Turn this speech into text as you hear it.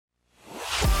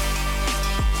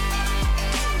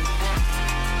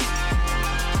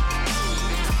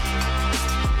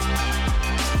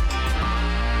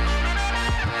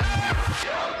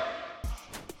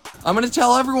I'm going to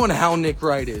tell everyone how Nick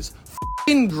Wright is.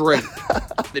 F***ing great.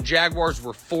 The Jaguars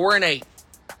were 4-8.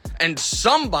 And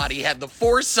somebody had the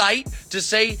foresight to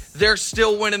say they're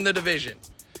still winning the division.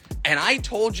 And I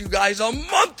told you guys a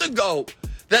month ago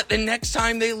that the next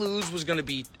time they lose was going to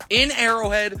be in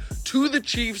Arrowhead to the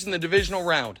Chiefs in the divisional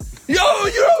round. Yo,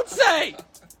 you don't say!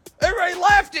 Everybody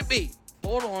laughed at me.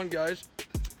 Hold on, guys.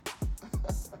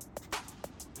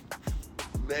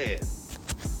 Man.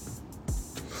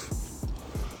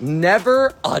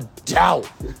 Never a doubt.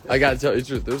 I gotta tell you the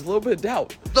truth. There's a little bit of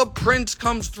doubt. The Prince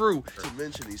comes through. To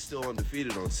mention he's still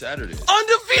undefeated on Saturdays.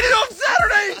 Undefeated on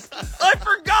Saturdays! I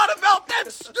forgot about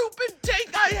that stupid take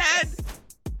I had.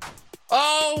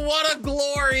 Oh, what a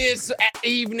glorious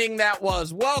evening that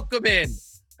was. Welcome in.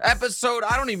 Episode,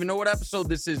 I don't even know what episode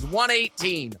this is.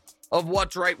 118 of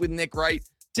What's Right with Nick Wright.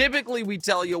 Typically, we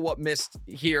tell you what missed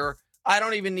here. I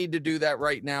don't even need to do that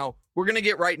right now. We're going to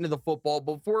get right into the football.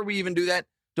 Before we even do that,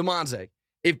 Demonze,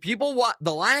 if people want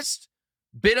the last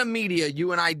bit of media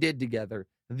you and I did together,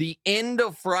 the end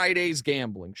of Friday's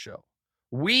gambling show,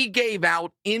 we gave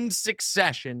out in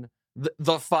succession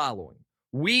the following.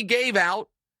 We gave out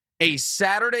a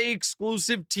Saturday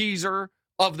exclusive teaser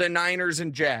of the Niners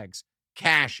and Jags.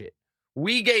 Cash it.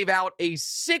 We gave out a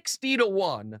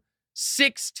 60-1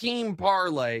 6-team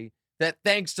parlay that,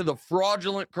 thanks to the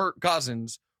fraudulent Kirk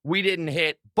Cousins, we didn't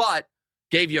hit, but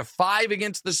gave you 5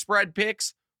 against the spread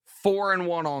picks,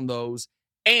 4-1 on those.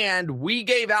 And we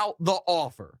gave out the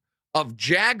offer of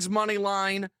Jags money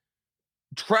line,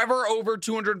 Trevor over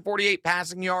 248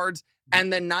 passing yards,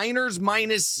 and the Niners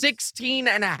minus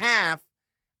 16.5.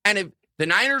 And if the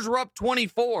Niners were up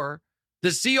 24, the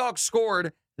Seahawks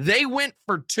scored. They went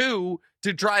for 2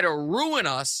 to try to ruin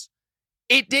us.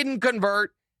 It didn't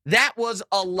convert. That was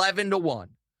 11-1.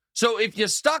 So if you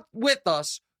stuck with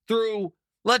us through,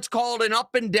 let's call it an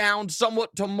up and down,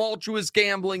 somewhat tumultuous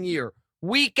gambling year,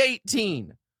 week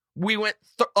 18, we went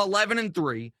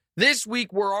 11-3. This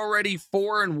week, we're already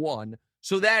 4-1.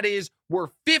 So that is, we're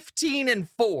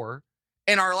 15-4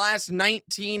 in our last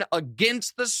 19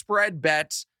 against the spread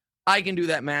bets. I can do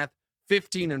that math.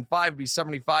 15-5 would be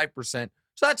 75%.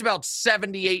 So that's about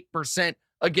 78%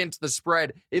 against the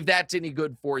spread, if that's any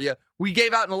good for you. We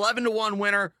gave out an 11-1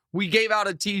 winner. We gave out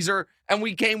a teaser, and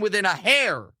we came within a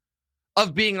hair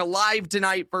of being alive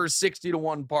tonight for a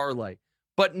 60-1 parlay.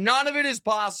 But none of it is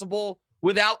possible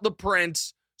without the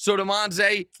Prince. So,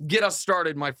 Demonze, get us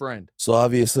started, my friend. So,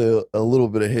 obviously, a little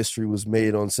bit of history was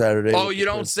made on Saturday. Oh, you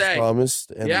don't say.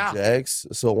 Promised, and the Jags.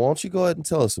 So, why don't you go ahead and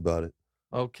tell us about it?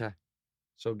 Okay.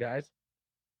 So, guys,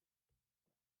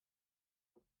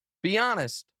 be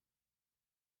honest.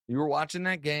 You were watching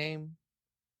that game,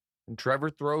 and Trevor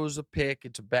throws a pick.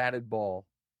 It's a batted ball.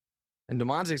 And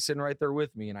Demonze's sitting right there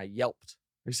with me, and I yelped.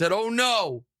 He said, "Oh,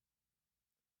 no."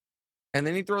 And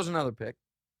then he throws another pick.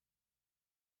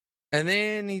 And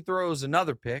then he throws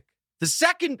another pick. The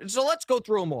second, so let's go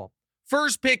through them all.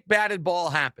 First pick, batted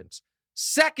ball happens.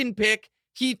 Second pick,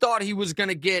 he thought he was going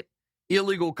to get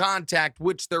illegal contact,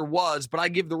 which there was, but I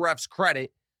give the refs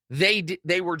credit.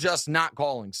 They were just not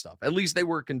calling stuff. At least they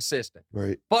were consistent.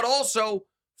 Right. But also,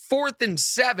 4th and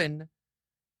 7,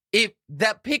 if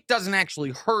that pick doesn't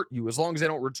actually hurt you, as long as they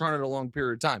don't return it a long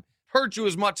period of time, hurt you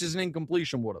as much as an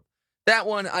incompletion would have. That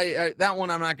one,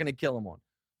 I'm not going to kill him on.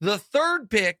 The third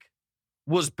pick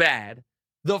was bad.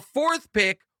 The fourth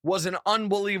pick was an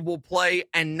unbelievable play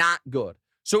and not good.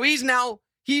 So he's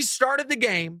started the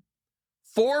game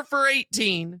 4 for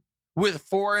 18 with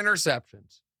 4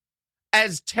 interceptions.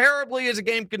 As terribly as a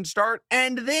game can start.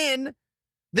 And then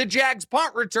the Jags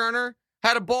punt returner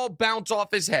had a ball bounce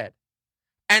off his head.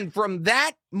 And from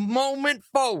that moment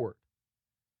forward,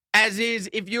 as is,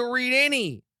 if you read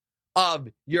any of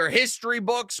your history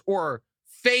books or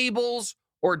fables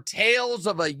or tales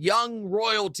of a young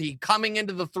royalty coming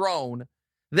into the throne,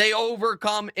 they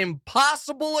overcome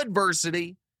impossible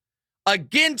adversity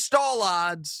against all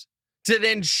odds to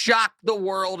then shock the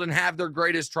world and have their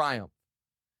greatest triumph.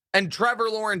 And Trevor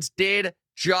Lawrence did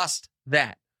just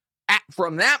that.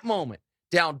 From that moment,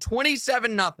 down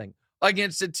 27-0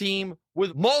 against a team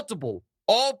with multiple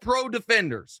all-pro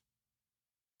defenders,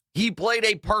 he played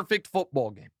a perfect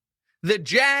football game. The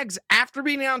Jags, after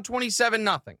being down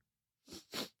 27-0,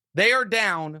 they are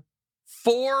down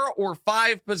 4 or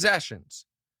 5 possessions.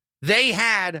 They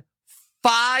had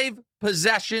 5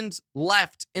 possessions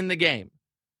left in the game.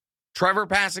 Trevor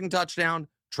passing touchdown,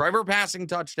 Trevor passing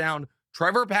touchdown,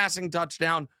 Trevor passing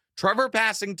touchdown, Trevor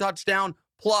passing touchdown,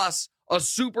 plus a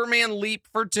Superman leap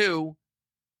for 2,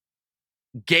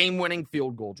 game-winning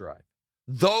field goal drive.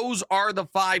 Those are the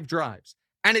 5 drives.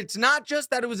 And it's not just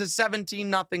that it was a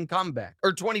 17-0 comeback,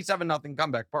 or 27-0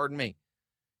 comeback, pardon me.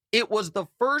 It was the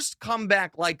first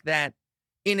comeback like that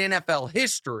in NFL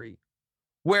history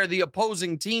where the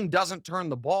opposing team doesn't turn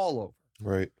the ball over.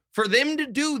 Right. For them to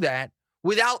do that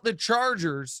without the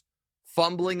Chargers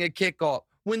fumbling a kickoff.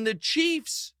 When the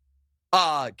Chiefs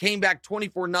came back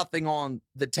 24-0 on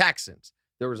the Texans,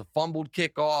 there was a fumbled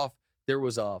kickoff. There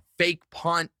was a fake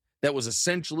punt that was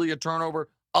essentially a turnover.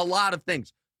 A lot of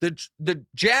things. The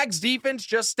Jags defense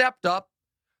just stepped up.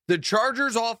 The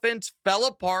Chargers offense fell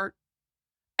apart.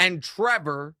 And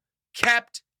Trevor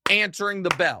kept answering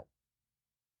the bell.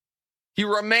 He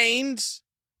remains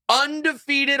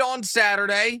undefeated on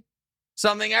Saturday,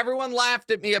 something everyone laughed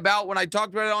at me about when I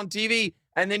talked about it on TV.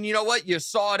 And then you know what? You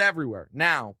saw it everywhere.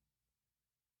 Now,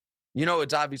 you know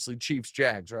it's obviously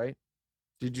Chiefs-Jags, right?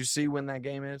 Did you see when that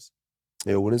game is?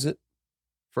 Yeah, when is it?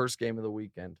 First game of the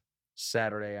weekend,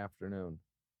 Saturday afternoon.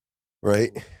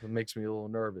 Right. It makes me a little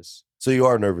nervous. So you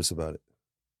are nervous about it?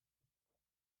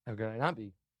 How could I not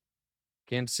be?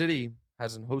 Kansas City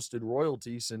hasn't hosted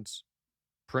royalty since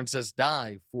Princess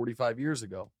Di 45 years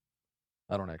ago.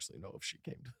 I don't actually know if she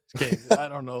came to this game. I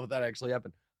don't know if that actually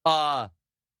happened.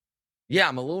 Yeah,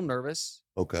 I'm a little nervous.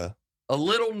 Okay. A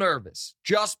little nervous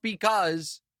just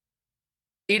because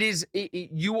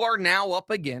you are now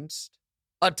up against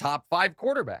a top 5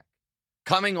 quarterback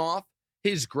coming off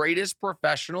his greatest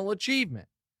professional achievement.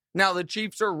 Now, the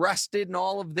Chiefs are rested in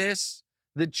all of this.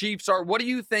 The Chiefs are, what do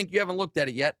you think? You haven't looked at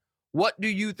it yet. What do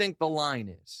you think the line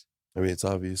is? I mean, it's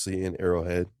obviously in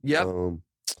Arrowhead. Yep.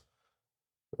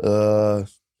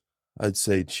 I'd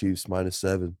say Chiefs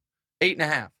 -7.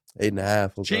 8.5.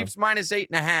 8.5. Okay. Chiefs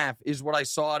 -8.5 is what I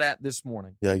saw it at this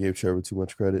morning. Yeah, I gave Trevor too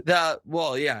much credit.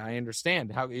 Well, yeah, I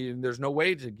understand. How there's no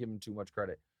way to give him too much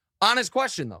credit. Honest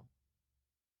question, though.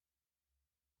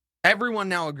 Everyone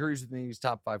now agrees with me he's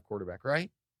top 5 quarterback,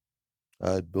 right?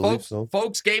 I believe so.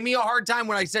 Folks gave me a hard time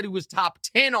when I said he was top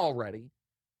 10 already,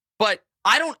 but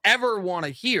I don't ever want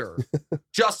to hear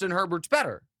Justin Herbert's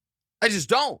better. I just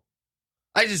don't.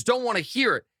 I just don't want to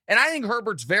hear it. And I think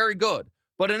Herbert's very good.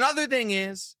 But another thing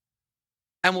is,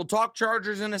 and we'll talk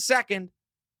Chargers in a second,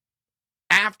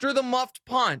 after the muffed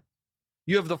punt,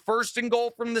 you have the 1st and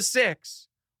goal from the 6,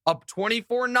 up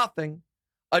 24-0,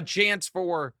 a chance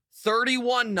for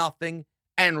 31-0,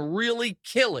 and really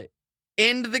kill it.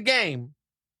 End the game.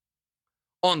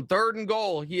 On 3rd and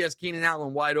goal, he has Keenan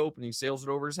Allen wide open. He sails it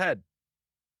over his head.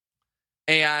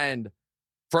 And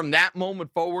from that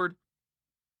moment forward,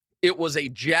 it was a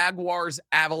Jaguars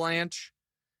avalanche.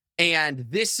 And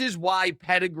this is why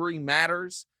pedigree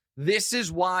matters. This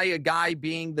is why a guy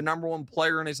being the number 1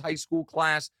 player in his high school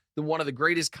class, one of the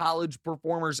greatest college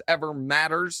performers ever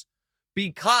matters.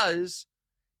 Because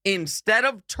instead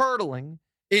of turtling,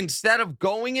 instead of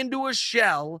going into a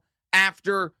shell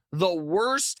after the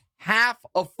worst half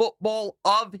of football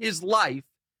of his life,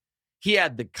 he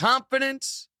had the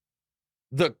confidence,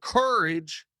 the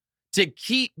courage to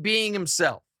keep being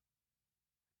himself.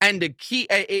 And to keep,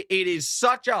 it is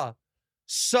such a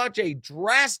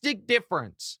drastic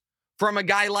difference from a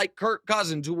guy like Kirk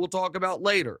Cousins, who we'll talk about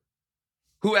later,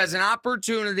 who has an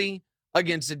opportunity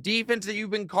against a defense that you've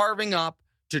been carving up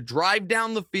to drive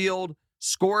down the field,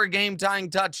 score a game-tying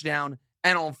touchdown,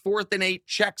 and on 4th and 8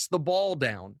 checks the ball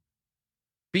down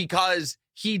because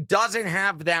he doesn't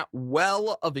have that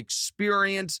well of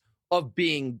experience of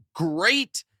being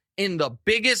great in the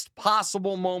biggest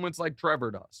possible moments like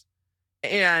Trevor does.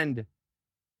 And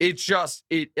it's just,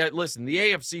 listen, the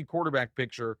AFC quarterback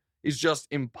picture is just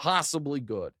impossibly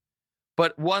good.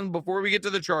 But before we get to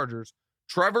the Chargers,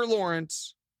 Trevor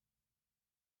Lawrence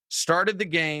started the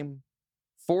game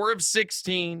 4 of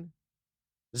 16,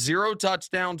 0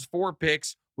 touchdowns, 4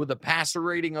 picks with a passer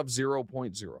rating of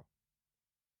 0.0.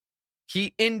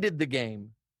 He ended the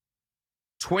game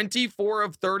 24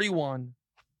 of 31,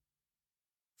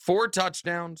 4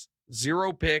 touchdowns,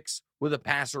 0 picks with a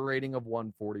passer rating of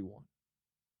 141.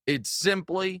 It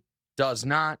simply does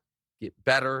not get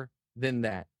better than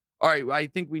that. All right, I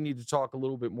think we need to talk a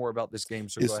little bit more about this game,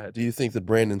 so go ahead. Do you think that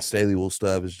Brandon Staley will still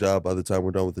have his job by the time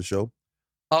we're done with the show?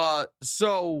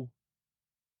 So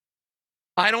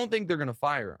I don't think they're going to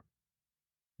fire him.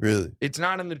 Really? It's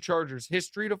not in the Chargers'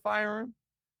 history to fire him.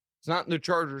 It's not in the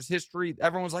Chargers' history.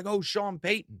 Everyone's like, oh, Sean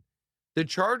Payton. The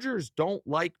Chargers don't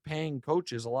like paying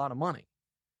coaches a lot of money.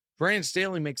 Brandon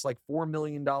Staley makes like $4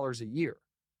 million a year.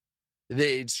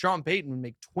 Sean Payton would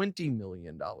make $20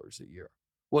 million a year.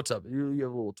 What's up? You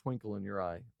have a little twinkle in your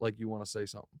eye, like you want to say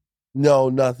something. No,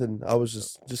 nothing. I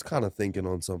was just kind of thinking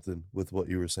on something with what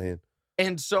you were saying.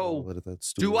 And so,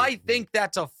 do I think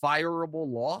that's a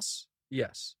fireable loss?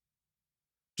 Yes.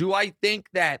 Do I think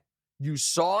that you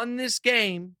saw in this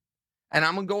game, and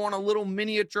I'm going to go on a little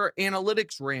miniature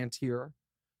analytics rant here,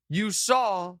 you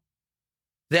saw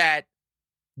that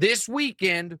this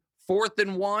weekend, 4th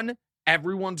and 1,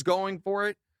 everyone's going for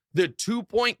it. The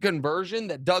 2-point conversion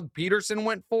that Doug Peterson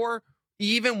went for,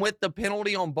 even with the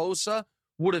penalty on Bosa,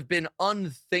 would have been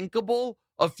unthinkable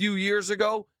a few years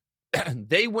ago.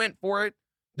 They went for it.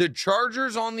 The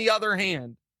Chargers, on the other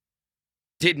hand,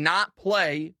 did not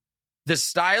play the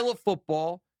style of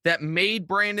football that made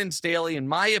Brandon Staley, in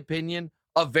my opinion,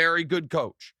 a very good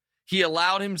coach. He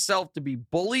allowed himself to be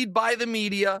bullied by the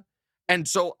media. And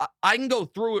so I can go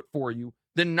through it for you.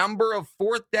 The number of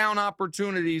 4th down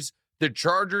opportunities the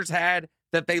Chargers had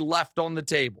that they left on the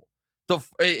table. The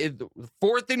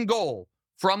 4th and goal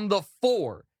from the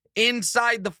 4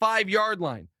 inside the 5-yard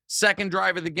line. Second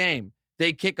drive of the game.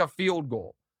 They kick a field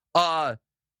goal. The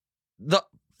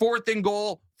 4th and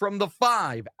goal from the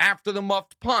 5 after the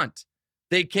muffed punt.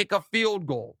 They kick a field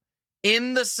goal.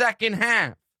 In the second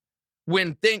half,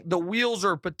 when the wheels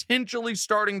are potentially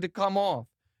starting to come off,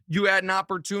 you had an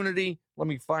opportunity. Let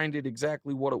me find it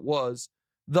exactly what it was.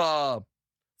 The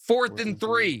 4th and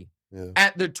 3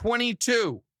 at the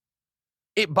 22.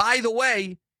 By the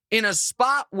way, in a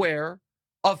spot where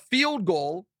a field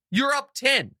goal, you're up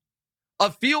 10.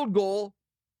 A field goal,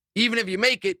 even if you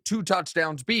make it, 2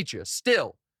 touchdowns beat you.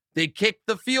 Still, they kick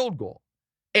the field goal.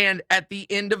 And at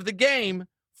the end of the game,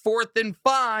 4th and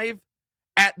 5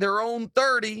 at their own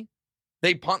 30,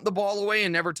 they punt the ball away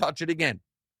and never touch it again.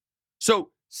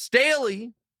 So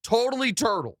Staley totally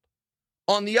turtled.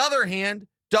 On the other hand,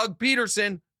 Doug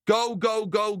Peterson, go, go,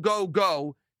 go, go,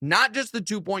 go. Not just the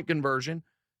 2-point conversion,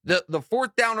 the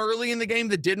 4th down early in the game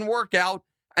that didn't work out,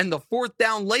 and the 4th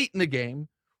down late in the game,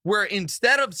 where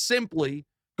instead of simply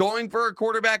going for a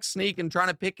quarterback sneak and trying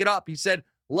to pick it up, he said,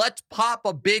 let's pop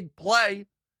a big play,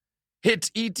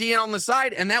 hits ETN on the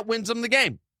side, and that wins them the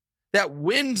game. That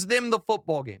wins them the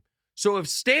football game. So if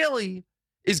Staley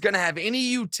is going to have any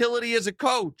utility as a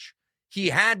coach, he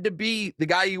had to be the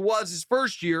guy he was his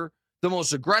first year, the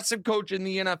most aggressive coach in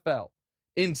the NFL.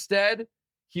 Instead,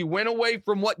 he went away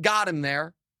from what got him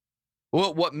there,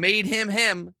 what made him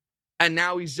him, and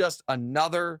now he's just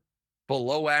another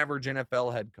below average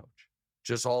NFL head coach.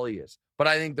 Just all he is. But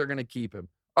I think they're going to keep him.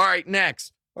 All right,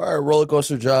 next. All right, roller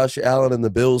coaster Josh Allen and the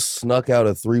Bills snuck out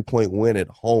a 3-point win at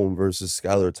home versus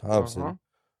Skylar Thompson.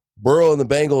 Burrow and the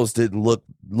Bengals didn't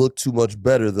look too much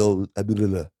better, though.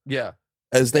 Yeah.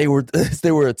 As they were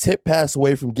a tip pass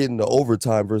away from getting to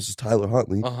overtime versus Tyler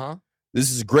Huntley.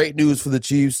 This is great news for the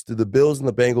Chiefs. The Bills and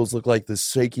the Bengals look like the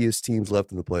shakiest teams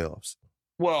left in the playoffs.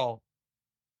 Well,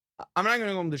 I'm not going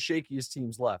to go with the shakiest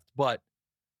teams left, but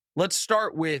let's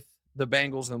start with the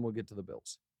Bengals, then we'll get to the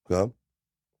Bills. Okay.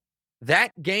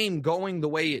 That game going the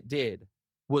way it did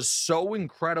was so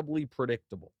incredibly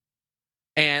predictable.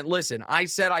 And listen, I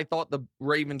said I thought the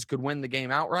Ravens could win the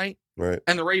game outright, right?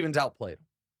 And the Ravens outplayed them.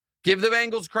 Give the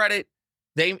Bengals credit.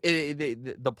 The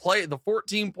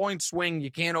 14-point swing,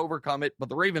 you can't overcome it, but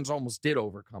the Ravens almost did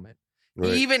overcome it.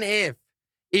 Right. Even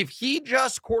if he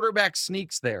just quarterback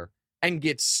sneaks there and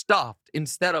gets stuffed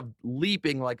instead of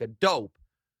leaping like a dope,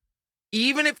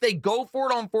 even if they go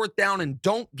for it on 4th down and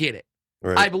don't get it,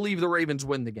 right, I believe the Ravens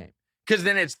win the game. Because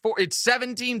then it's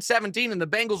 17-17, and the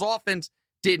Bengals offense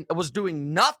was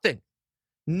doing nothing,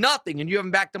 and you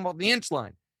haven't backed them off the inch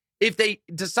line. If they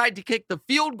decide to kick the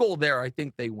field goal there, I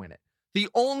think they win it. The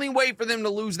only way for them to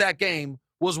lose that game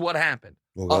was what happened.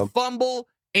 A fumble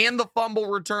and the fumble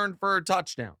returned for a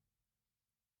touchdown.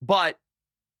 But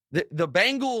the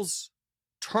Bengals'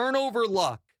 turnover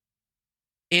luck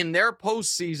in their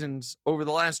postseasons over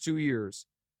the last 2 years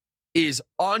is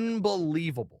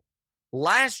unbelievable.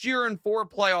 Last year in 4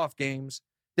 playoff games,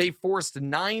 they forced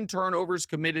 9 turnovers,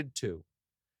 committed 2.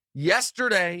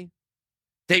 Yesterday,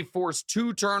 they forced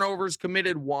 2 turnovers,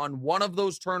 committed 1. One of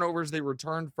those turnovers they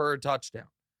returned for a touchdown.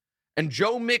 And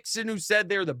Joe Mixon, who said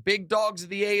they're the big dogs of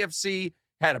the AFC,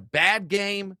 had a bad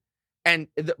game.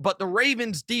 But the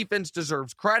Ravens defense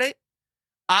deserves credit.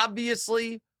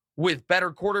 Obviously, with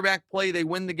better quarterback play, they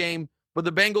win the game, but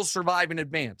the Bengals survive in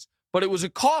advance. But it was a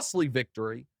costly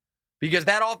victory because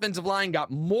that offensive line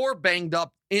got more banged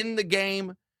up in the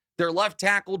game. Their left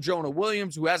tackle, Jonah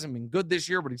Williams, who hasn't been good this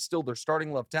year, but he's still their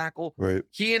starting left tackle. Right.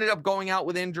 He ended up going out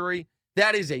with injury.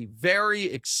 That is a very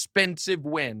expensive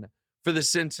win for the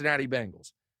Cincinnati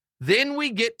Bengals. Then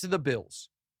we get to the Bills.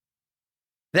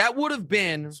 That would have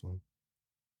been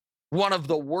one of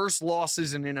the worst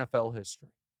losses in NFL history.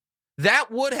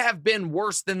 That would have been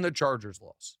worse than the Chargers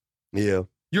loss. Yeah.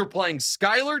 You're playing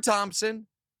Skylar Thompson.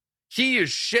 He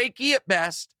is shaky at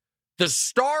best. The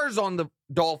stars on the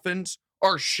Dolphins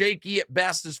are shaky at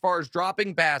best as far as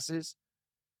dropping passes.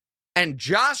 And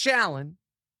Josh Allen,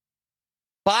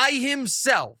 by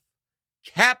himself,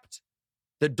 kept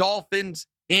the Dolphins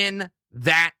in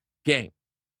that game.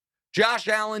 Josh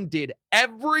Allen did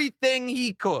everything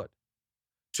he could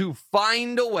to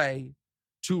find a way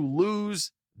to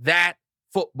lose that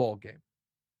football game.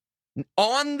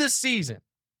 On the season,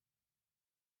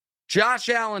 Josh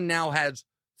Allen now has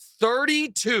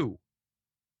 32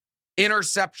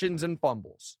 interceptions and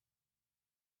fumbles.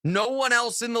 No one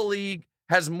else in the league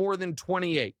has more than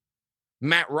 28.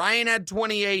 Matt Ryan had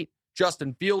 28.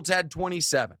 Justin Fields had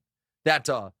 27. That's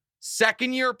a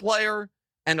second-year player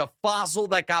and a fossil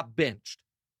that got benched.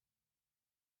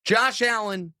 Josh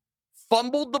Allen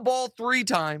fumbled the ball 3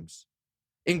 times,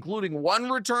 including 1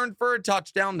 return for a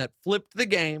touchdown that flipped the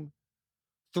game,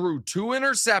 threw 2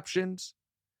 interceptions,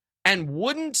 and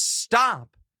wouldn't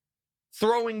stop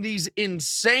throwing these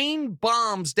insane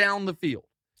bombs down the field.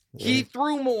 Yeah. He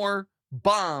threw more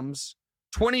bombs,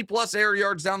 20-plus air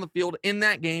yards down the field in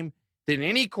that game than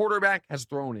any quarterback has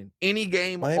thrown in any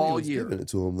game Miami all was year. Giving it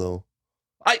to him, though.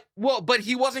 But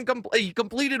he wasn't he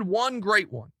completed 1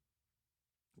 great one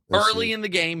early in the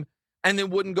game and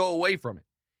then wouldn't go away from it.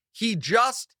 He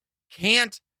just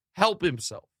can't help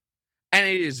himself. And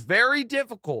it is very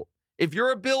difficult. If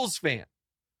you're a Bills fan,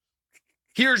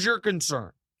 here's your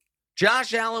concern.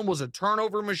 Josh Allen was a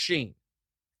turnover machine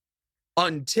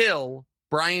until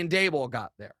Brian Daboll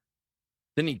got there.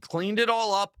 Then he cleaned it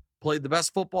all up, played the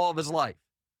best football of his life.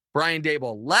 Brian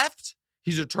Daboll left.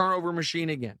 He's a turnover machine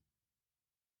again.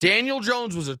 Daniel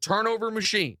Jones was a turnover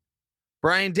machine.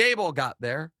 Brian Daboll got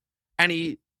there, and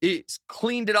he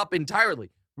cleaned it up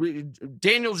entirely.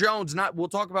 Daniel Jones, we'll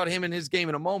talk about him in his game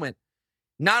in a moment.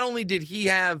 Not only did he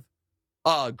have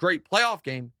a great playoff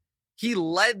game, he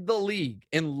led the league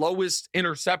in lowest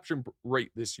interception rate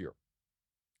this year.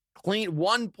 Clean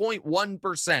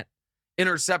 1.1%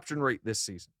 interception rate this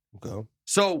season. Okay.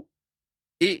 So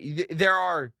there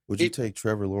are. Would you take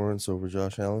Trevor Lawrence over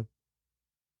Josh Allen?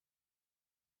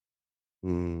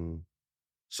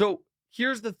 So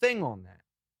here's the thing on that.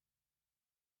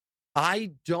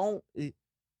 I don't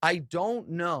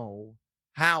know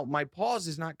how. My pause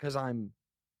is not because I'm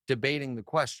debating the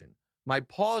question. My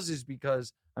pause is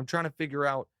because I'm trying to figure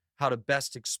out how to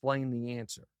best explain the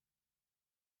answer.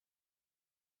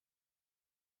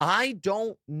 I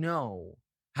don't know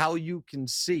how you can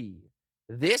see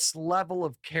this level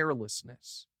of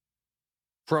carelessness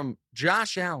from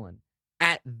Josh Allen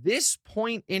at this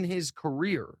point in his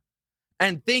career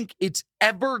and think it's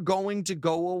ever going to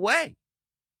go away.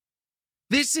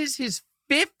 This is his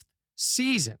 5th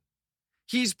season.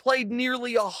 He's played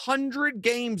nearly 100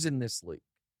 games in this league.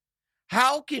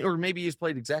 Or maybe he's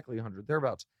played exactly 100,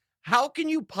 thereabouts. How can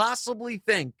you possibly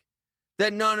think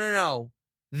that, no,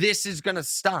 this is going to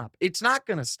stop? It's not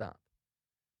going to stop.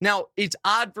 Now, it's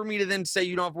odd for me to then say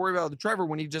you don't have to worry about the Trevor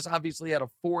when he just obviously had a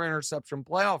 4-interception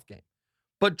playoff game.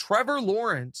 But Trevor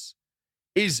Lawrence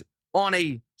is on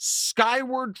a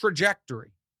skyward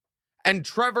trajectory. And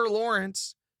Trevor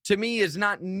Lawrence, to me, is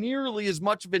not nearly as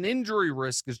much of an injury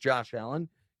risk as Josh Allen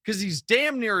because he's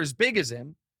damn near as big as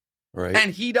him. Right.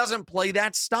 And he doesn't play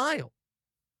that style.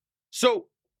 So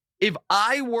if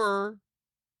I were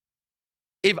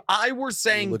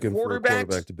saying looking for a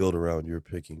quarterback to build around, you're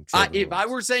picking Trevor if I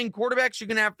were saying quarterbacks you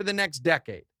can have for the next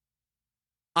decade,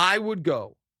 I would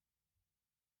go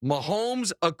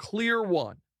Mahomes, a clear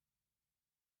 1.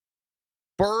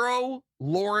 Burrow,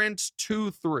 Lawrence,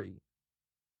 2, 3.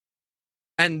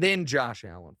 And then Josh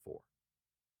Allen, 4.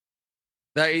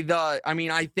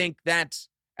 I think that's,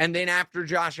 and then after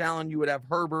Josh Allen, you would have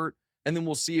Herbert, and then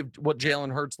we'll see what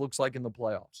Jalen Hurts looks like in the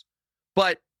playoffs.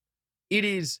 But it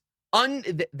is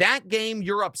that game,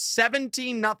 you're up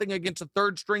 17-0 against a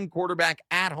third-string quarterback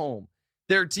at home.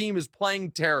 Their team is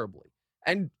playing terribly.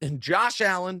 And Josh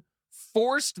Allen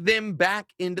forced them back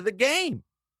into the game.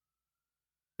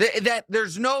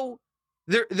 There's no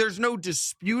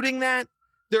disputing that.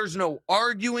 There's no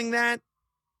arguing that.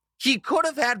 He could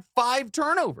have had 5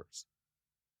 turnovers.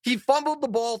 He fumbled the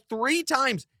ball 3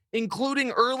 times,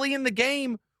 including early in the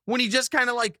game when he just kind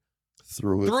of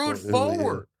threw it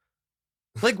forward.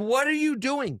 Like, what are you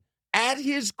doing? At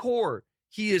his core,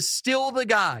 he is still the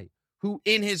guy who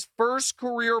in his first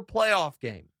career playoff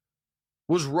game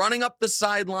was running up the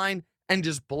sideline and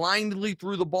just blindly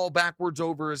threw the ball backwards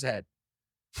over his head.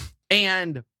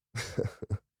 And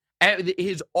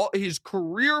his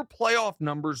career playoff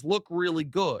numbers look really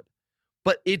good,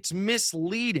 but it's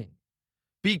misleading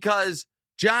because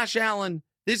Josh Allen,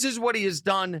 this is what he has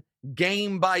done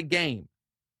game by game.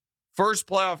 First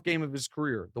playoff game of his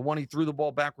career, the one he threw the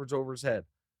ball backwards over his head.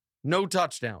 No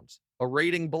touchdowns, a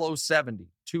rating below 70,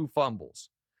 2 fumbles.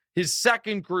 His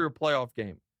second career playoff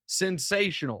game,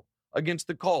 sensational against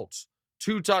the Colts.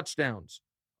 2 touchdowns,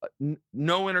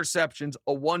 no interceptions,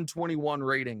 a 121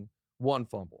 rating, 1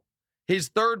 fumble. His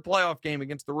third playoff game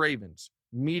against the Ravens,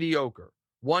 mediocre.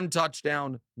 1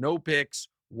 touchdown, no picks,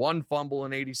 1 fumble,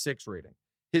 and 86 rating.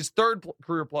 His third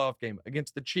career playoff game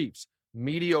against the Chiefs,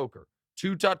 mediocre.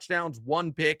 2 touchdowns,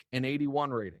 1 pick, and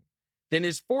 81 rating. Then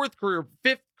his fifth career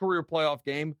playoff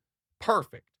game,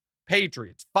 perfect.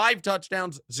 Patriots, 5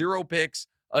 touchdowns, 0 picks,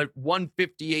 a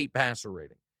 158 passer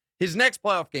rating. His next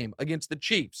playoff game against the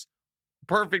Chiefs,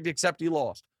 perfect except he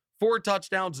lost. 4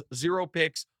 touchdowns, 0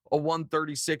 picks, a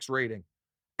 136 rating.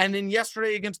 And then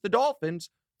yesterday against the Dolphins,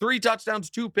 3 touchdowns,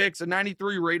 2 picks, a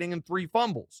 93 rating, and 3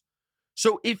 fumbles.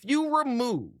 So if you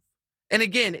remove, and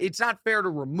again, it's not fair to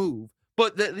remove,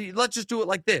 but let's just do it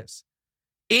like this.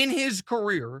 In his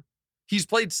career, he's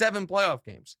played 7 playoff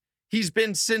games. He's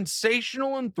been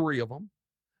sensational in 3 of them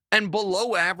and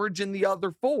below average in the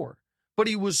other 4. But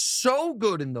he was so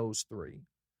good in those 3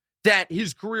 that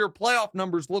his career playoff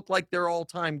numbers look like they're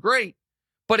all-time great.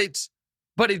 But it's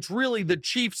really the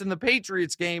Chiefs and the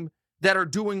Patriots game that are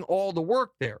doing all the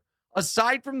work there.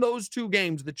 Aside from those 2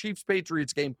 games, the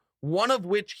Chiefs-Patriots game, one of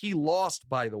which he lost,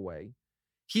 by the way,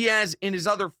 he has, in his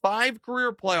other 5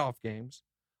 career playoff games,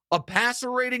 a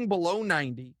passer rating below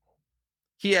 90.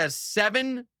 He has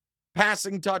 7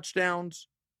 passing touchdowns,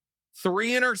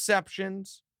 3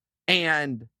 interceptions,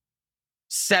 and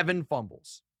 7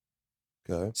 fumbles.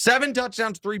 Okay. 7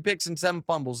 touchdowns, 3 picks, and 7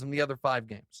 fumbles in the other 5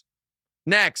 games.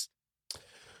 Next.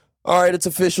 All right, it's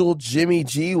official. Jimmy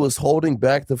G was holding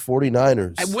back the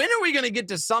 49ers. And when are we going to get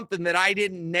to something that I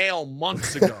didn't nail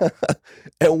months ago?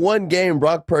 At one game,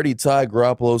 Brock Purdy tied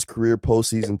Garoppolo's career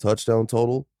postseason touchdown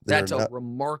total. That's a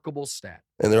remarkable stat.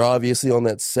 And they're obviously on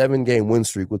that 7-game win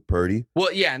streak with Purdy.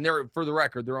 Well, yeah, and they're, for the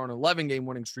record, they're on an 11-game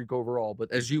winning streak overall,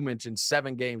 but as you mentioned,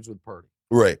 7 games with Purdy.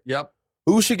 Right. Yep.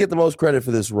 Who should get the most credit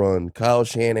for this run? Kyle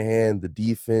Shanahan, the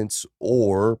defense,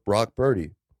 or Brock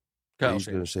Purdy? Kyle He's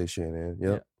going to say Shanahan.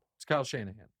 Yep. Yeah. It's Kyle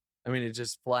Shanahan. I mean, it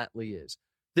just flatly is.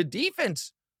 The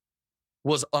defense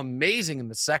was amazing in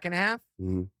the second half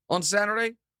on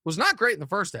Saturday. Was not great in the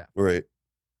first half. Right.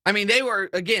 I mean, they were,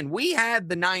 again, we had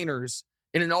the Niners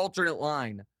in an alternate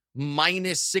line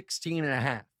minus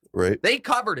 16.5. Right. They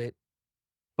covered it,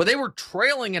 but they were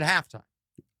trailing at halftime.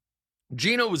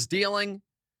 Gino was dealing,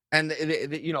 and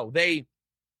the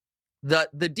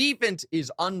defense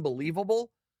is unbelievable,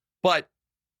 but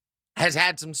has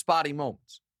had some spotty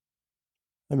moments.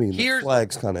 I mean, the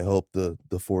flags kind of helped the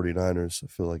 49ers. I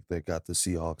feel like they got the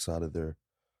Seahawks out of there.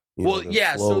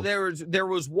 So there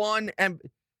was one, and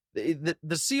the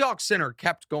Seahawks center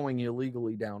kept going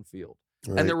illegally downfield.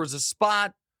 Right. And there was a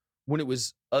spot when it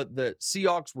was the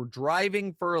Seahawks were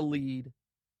driving for a lead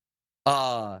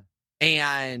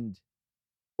and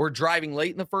were driving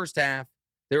late in the first half.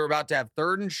 They were about to have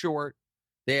 3rd and short.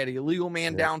 They had an illegal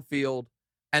man downfield,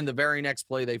 and the very next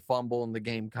play they fumble, and the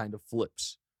game kind of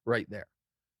flips right there.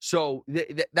 So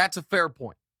that's a fair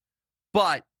point.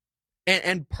 But,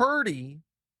 and Purdy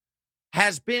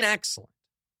has been excellent.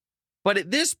 But at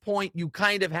this point, you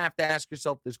kind of have to ask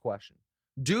yourself this question.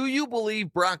 Do you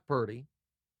believe Brock Purdy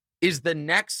is the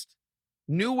next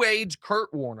new age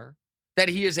Kurt Warner, that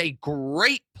he is a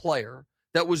great player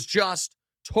that was just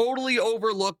totally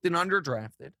overlooked and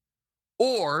underdrafted?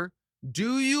 Or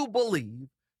do you believe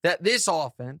that this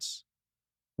offense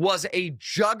was a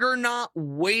juggernaut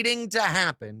waiting to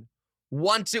happen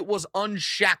once it was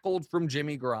unshackled from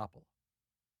Jimmy Garoppolo?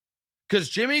 Because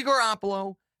Jimmy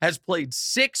Garoppolo has played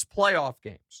 6 playoff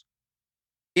games.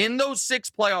 In those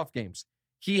 6 playoff games,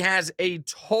 he has a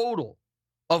total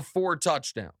of 4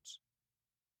 touchdowns,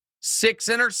 6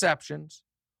 interceptions,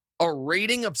 a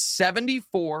rating of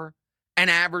 74, and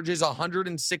averages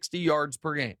 160 yards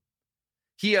per game.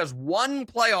 He has 1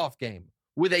 playoff game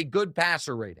with a good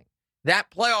passer rating.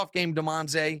 That playoff game,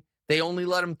 DeMonze, they only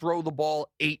let him throw the ball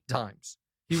 8 times.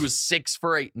 He was 6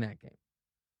 for 8 in that game.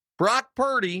 Brock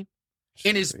Purdy,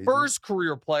 in his first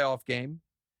career playoff game,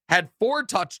 had 4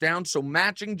 touchdowns, so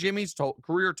matching Jimmy's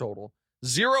career total,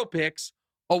 0 picks,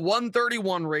 a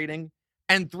 131 rating,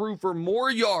 and threw for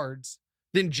more yards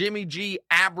than Jimmy G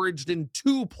averaged in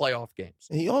 2 playoff games.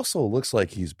 And he also looks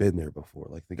like he's been there before.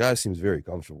 Like, the guy seems very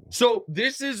comfortable. So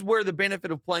this is where the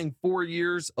benefit of playing 4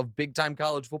 years of big-time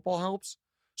college football helps.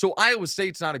 So Iowa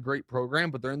State's not a great program,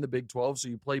 but they're in the Big 12, so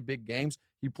you play big games.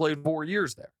 He played 4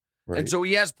 years there. Right. And so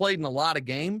he has played in a lot of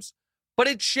games, but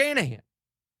it's Shanahan.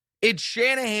 It's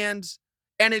Shanahan's,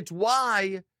 and it's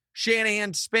why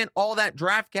Shanahan spent all that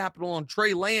draft capital on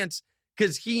Trey Lance,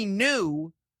 because he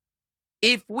knew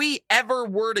if we ever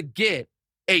were to get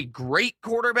a great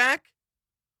quarterback,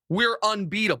 we're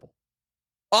unbeatable.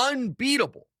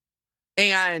 Unbeatable.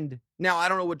 And Now, I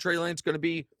don't know what Trey Lance is going to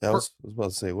be. I was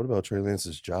about to say, what about Trey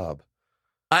Lance's job?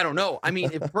 I don't know. I mean,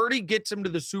 if Purdy gets him to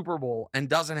the Super Bowl and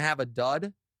doesn't have a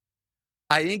dud,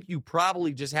 I think you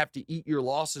probably just have to eat your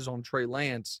losses on Trey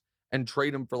Lance and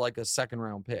trade him for like a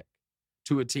second-round pick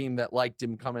to a team that liked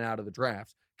him coming out of the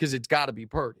draft, because it's got to be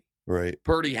Purdy. Right.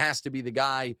 Purdy has to be the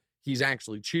guy. He's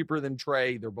actually cheaper than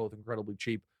Trey. They're both incredibly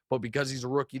cheap. But because he's a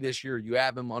rookie this year, you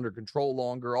have him under control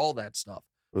longer, all that stuff.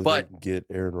 Or but they can get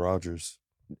Aaron Rodgers.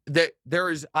 The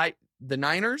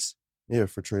Niners? Yeah,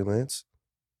 for Trey Lance.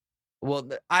 Well,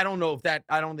 I don't know if that,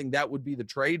 I don't think that would be the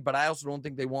trade, but I also don't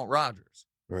think they want Rodgers.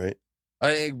 Right.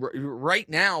 Right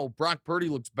now, Brock Purdy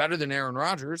looks better than Aaron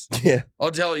Rodgers. Yeah. I'll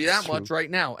tell you that much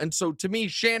right now. And so to me,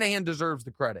 Shanahan deserves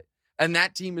the credit. And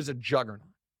that team is a juggernaut.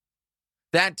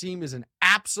 That team is an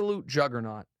absolute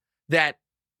juggernaut that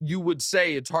you would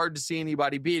say it's hard to see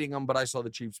anybody beating them, but I saw the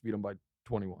Chiefs beat them by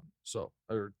 21. So,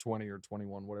 or 20 or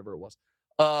 21, whatever it was.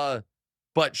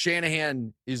 But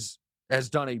Shanahan has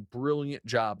done a brilliant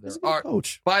job there.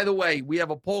 Coach. By the way, we have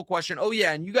a poll question. Oh,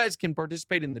 yeah, and you guys can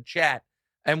participate in the chat,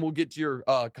 and we'll get to your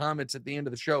comments at the end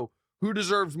of the show. Who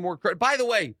deserves more credit? By the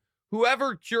way,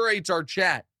 whoever curates our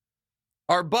chat,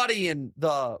 our buddy and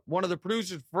one of the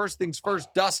producers, First Things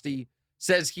First, Dusty,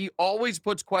 says he always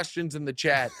puts questions in the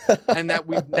chat and that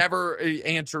we've never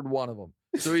answered one of them.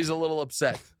 So he's a little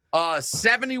upset.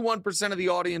 71% of the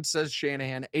audience says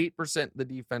Shanahan, 8% the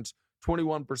defense,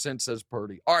 21% says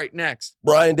Purdy. All right, next.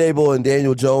 Brian Daboll and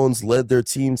Daniel Jones led their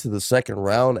team to the second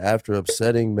round after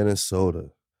upsetting Minnesota.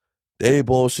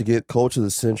 Daboll should get Coach of the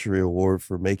Century award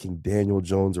for making Daniel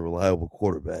Jones a reliable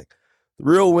quarterback. The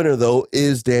real winner, though,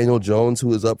 is Daniel Jones,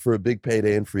 who is up for a big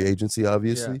payday in free agency,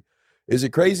 obviously. Yeah. Is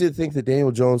it crazy to think that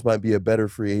Daniel Jones might be a better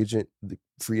free agent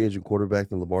quarterback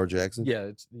than Lamar Jackson?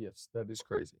 Yeah, yes, that is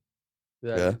crazy.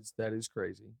 That is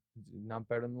crazy. Not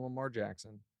better than Lamar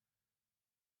Jackson.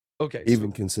 Okay.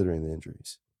 Even considering the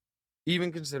injuries.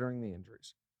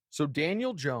 So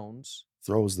Daniel Jones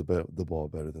throws the ball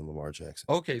better than Lamar Jackson.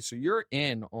 Okay, so you're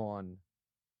in on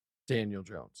Daniel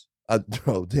Jones.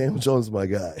 Daniel Jones is my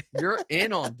guy. You're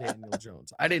in on Daniel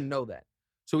Jones. I didn't know that.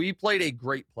 So he played a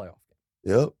great playoff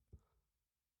game. Yep.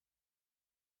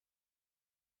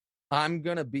 I'm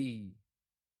going to be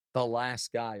the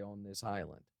last guy on this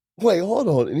island. Wait, hold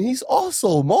on. And he's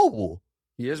also mobile.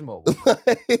 He is mobile.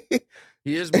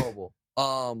 He is mobile.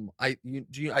 I think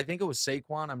it was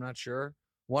Saquon. I'm not sure.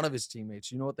 One of his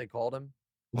teammates. You know what they called him?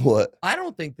 What? I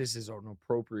don't think this is an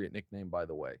appropriate nickname, by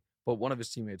the way, but one of his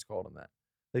teammates called him that.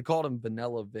 They called him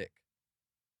Vanilla Vic.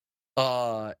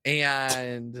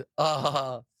 And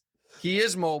he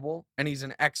is mobile, and he's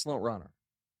an excellent runner.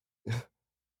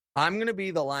 I'm going to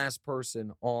be the last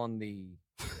person on the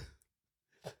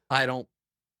I don't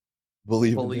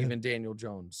believe in Daniel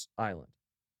Jones island.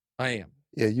 I am.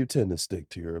 Yeah, you tend to stick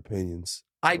to your opinions.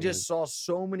 I just saw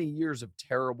so many years of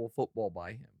terrible football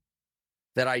by him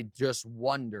that I just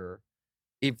wonder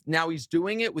if now he's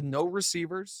doing it with no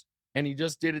receivers, and he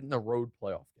just did it in the road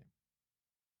playoff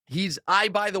game. I,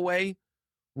 by the way,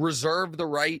 reserve the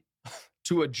right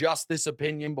to adjust this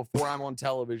opinion before I'm on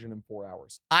television in 4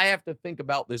 hours. I have to think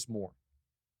about this more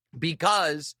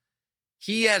because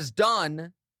he has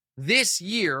done this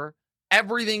year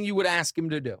everything you would ask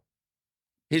him to do.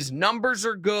 His numbers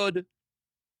are good.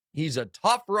 He's a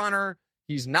tough runner.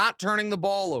 He's not turning the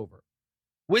ball over.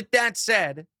 With that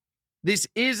said, this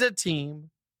is a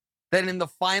team that in the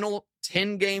final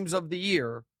 10 games of the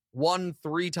year won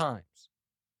 3 times.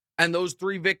 And those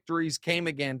 3 victories came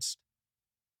against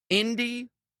Indy,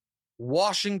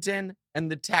 Washington, and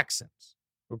the Texans.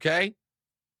 Okay?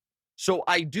 So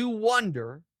I do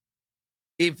wonder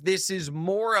if this is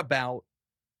more about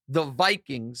the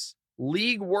Vikings'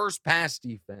 league worst pass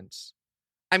defense.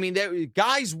 I mean,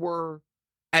 guys were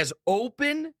as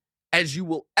open as you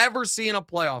will ever see in a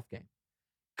playoff game.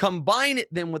 Combine it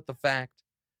then with the fact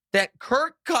that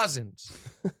Kirk Cousins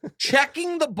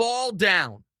checking the ball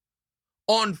down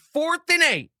on 4th and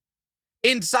 8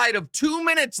 inside of 2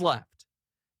 minutes left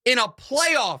in a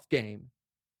playoff game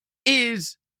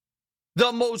is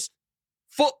the most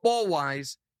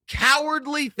football-wise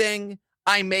cowardly thing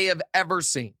I may have ever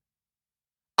seen.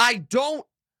 I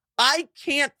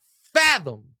can't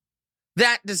fathom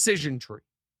that decision tree.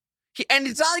 And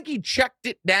it's not like he checked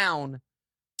it down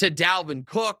to Dalvin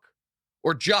Cook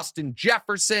or Justin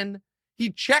Jefferson. He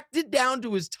checked it down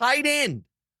to his tight end,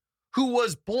 who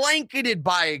was blanketed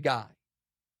by a guy.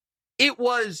 It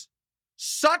was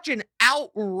such an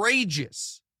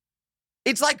outrageous.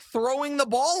 It's like throwing the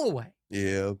ball away.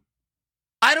 Yeah.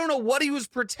 I don't know what he was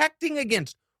protecting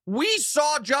against. We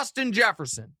saw Justin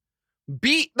Jefferson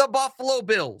beat the Buffalo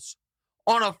Bills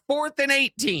on a 4th and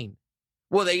 18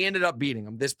 Well, they ended up beating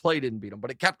them. This play didn't beat them,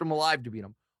 but it kept them alive to beat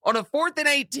them. On a 4th and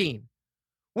 18,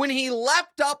 when he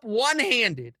leapt up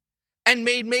one-handed and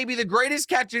made maybe the greatest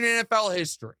catch in NFL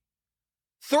history,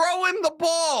 throw him the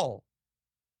ball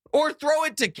or throw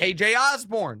it to KJ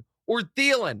Osborne or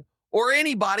Thielen or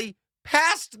anybody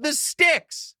past the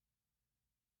sticks.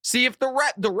 See, if the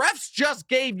refs just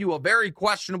gave you a very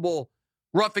questionable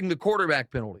roughing the quarterback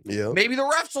penalty, maybe the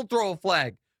refs will throw a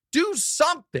flag. Do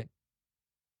something.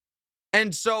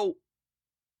 And so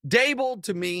Dable,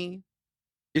 to me,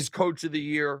 is coach of the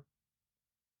year.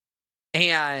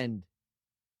 And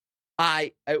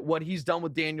what he's done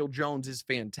with Daniel Jones is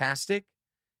fantastic.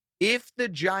 If the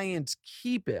Giants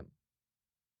keep him,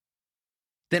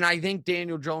 then I think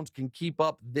Daniel Jones can keep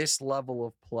up this level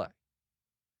of play.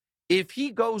 If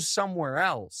he goes somewhere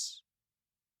else,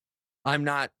 I'm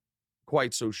not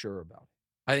quite so sure about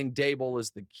it. I think Dable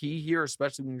is the key here,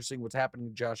 especially when you're seeing what's happening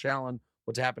to Josh Allen,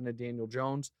 what's happened to Daniel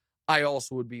Jones. I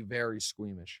also would be very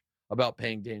squeamish about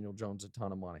paying Daniel Jones a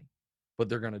ton of money, but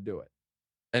they're going to do it.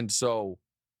 And so,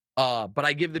 but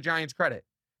I give the Giants credit.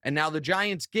 And now the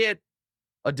Giants get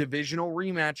a divisional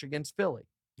rematch against Philly.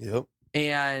 Yep.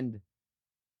 And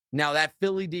now that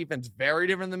Philly defense, very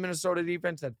different than the Minnesota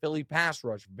defense. That Philly pass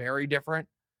rush, very different.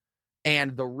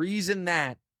 And the reason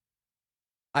that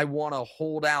I want to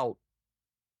hold out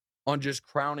on just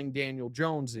crowning Daniel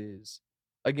Jones is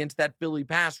against that Philly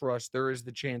pass rush, there is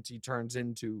the chance he turns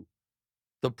into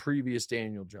the previous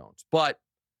Daniel Jones. But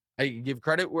I give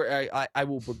credit where I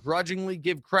will begrudgingly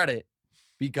give credit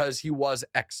because he was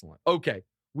excellent. Okay,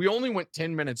 we only went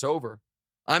 10 minutes over.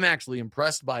 I'm actually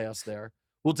impressed by us there.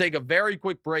 We'll take a very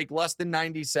quick break, less than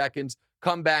 90 seconds,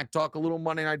 come back, talk a little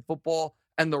Monday Night Football,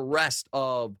 and the rest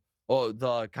of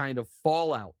the kind of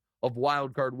fallout of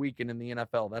Wild Card Weekend in the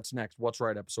NFL. That's next. What's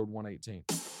Right, episode 118.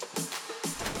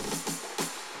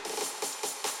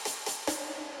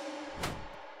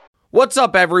 What's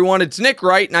up, everyone? It's Nick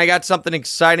Wright, and I got something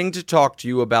exciting to talk to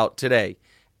you about today.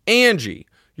 Angie,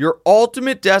 your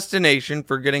ultimate destination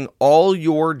for getting all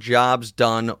your jobs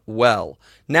done well.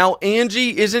 Now,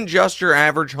 Angie isn't just your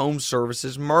average home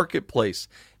services marketplace.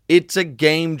 It's a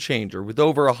game changer with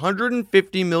over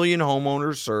 150 million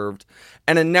homeowners served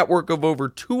and a network of over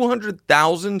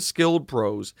 200,000 skilled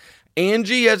pros.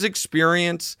 Angie has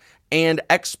experience and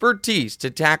expertise to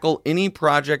tackle any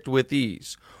project with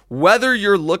ease. Whether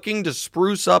you're looking to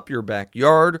spruce up your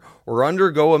backyard or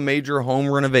undergo a major home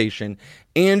renovation,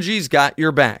 Angie's got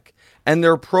your back. And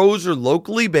their pros are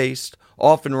locally based,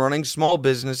 often running small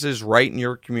businesses right in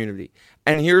your community.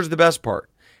 And here's the best part.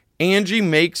 Angie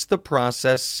makes the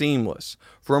process seamless.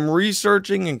 From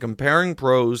researching and comparing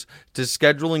pros to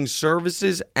scheduling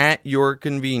services at your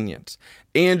convenience.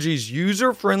 Angie's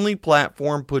user-friendly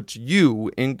platform puts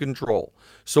you in control.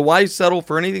 So why settle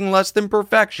for anything less than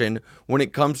perfection when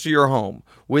it comes to your home?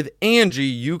 With Angie,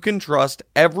 you can trust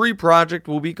every project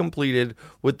will be completed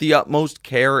with the utmost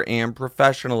care and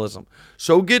professionalism.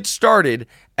 So get started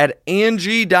at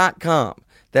Angie.com.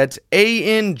 That's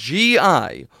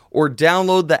ANGI, or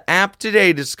download the app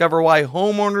today to discover why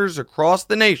homeowners across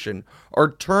the nation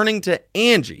are turning to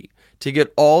Angie to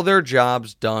get all their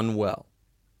jobs done well.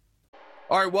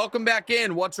 All right, welcome back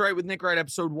in. What's Right with Nick Wright,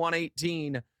 episode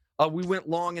 118. We went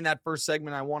long in that first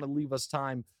segment. I want to leave us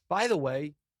time. By the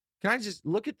way, can I just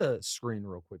look at the screen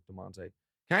real quick, DeMonte?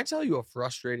 Can I tell you a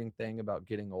frustrating thing about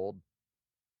getting old?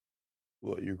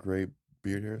 What, your gray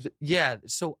beard hairs? Yeah,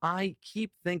 so I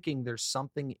keep thinking there's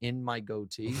something in my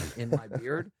goatee, in my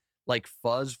beard, like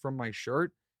fuzz from my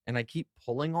shirt, and I keep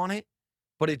pulling on it,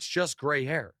 but it's just gray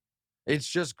hair. It's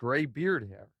just gray beard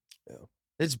hair. Yeah.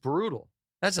 It's brutal.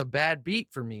 That's a bad beat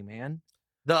for me, man.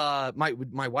 My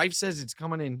wife says it's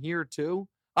coming in here too.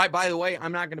 By the way,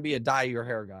 I'm not going to be a dye your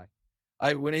hair guy.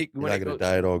 You're not going to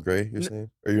dye it all gray, you're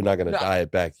saying? Or you're not going to dye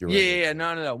it back?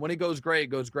 No. When it goes gray, it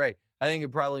goes gray. I think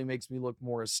it probably makes me look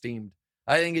more esteemed.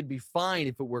 I think it'd be fine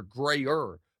if it were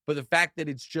grayer. But the fact that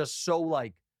it's just so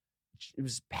like, it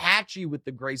was patchy with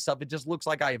the gray stuff, it just looks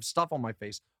like I have stuff on my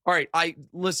face. All right,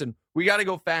 listen, we got to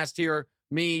go fast here.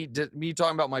 Me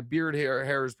talking about my beard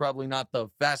hair is probably not the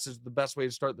fastest, the best way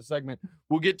to start the segment.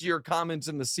 We'll get to your comments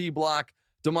in the C block.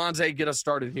 DeMonte, get us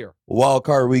started here. Wild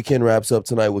Card Weekend wraps up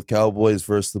tonight with Cowboys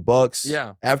versus the Bucks.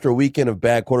 Yeah. After a weekend of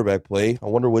bad quarterback play, I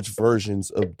wonder which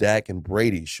versions of Dak and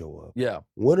Brady show up. Yeah.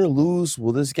 Win or lose,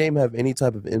 will this game have any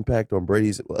type of impact on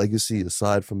Brady's legacy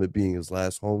aside from it being his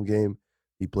last home game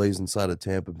he plays inside of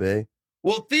Tampa Bay?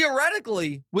 Well,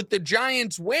 theoretically, with the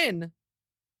Giants win,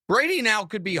 Brady now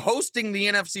could be hosting the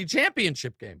NFC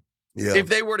Championship game. Yeah. If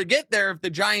they were to get there, if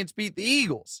the Giants beat the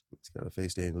Eagles. He's got to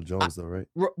face Daniel Jones, though, right?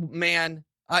 Man,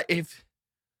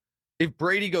 if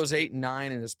Brady goes 8-9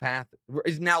 in his path,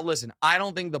 now listen, I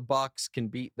don't think the Bucks can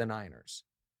beat the Niners,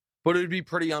 but it would be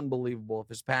pretty unbelievable if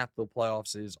his path to the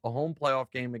playoffs is a home playoff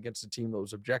game against a team that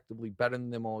was objectively better than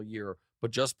them all year,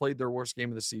 but just played their worst game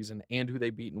of the season and who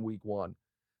they beat in week 1,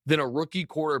 then a rookie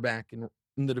quarterback in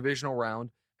the divisional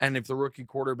round. And if the rookie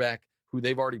quarterback, who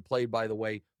they've already played, by the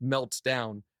way, melts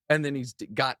down, and then he's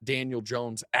got Daniel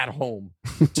Jones at home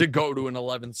to go to an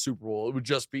 11th Super Bowl, it would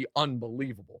just be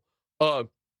unbelievable.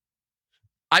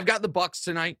 I've got the Bucks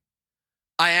tonight.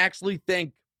 I actually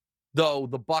think, though,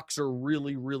 the Bucks are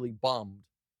really, really bummed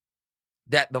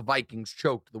that the Vikings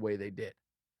choked the way they did,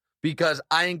 because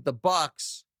I think the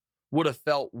Bucks would have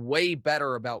felt way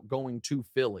better about going to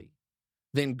Philly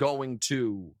than going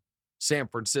to San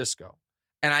Francisco.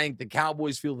 And I think the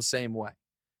Cowboys feel the same way.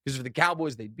 Because for the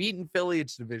Cowboys, they've beaten Philly.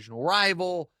 It's a divisional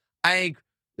rival. I think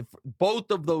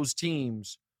both of those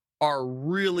teams are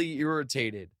really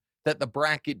irritated that the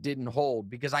bracket didn't hold,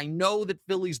 because I know that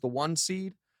Philly's the 1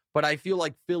 seed, but I feel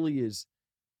like Philly is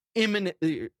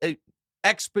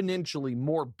exponentially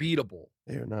more beatable.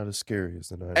 They're not as scary as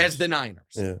the Niners.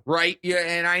 Yeah. Right? Yeah,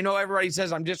 and I know everybody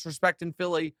says I'm disrespecting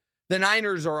Philly. The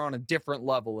Niners are on a different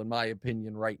level, in my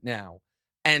opinion, right now.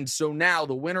 And so now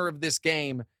the winner of this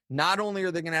game, not only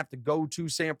are they going to have to go to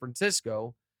San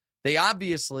Francisco, they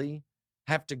obviously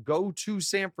have to go to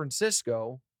San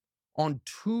Francisco on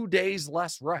 2 days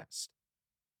less rest.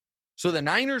 So the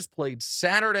Niners played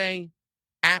Saturday,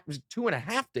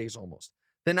 2.5 days almost.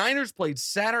 The Niners played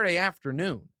Saturday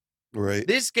afternoon. Right.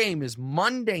 This game is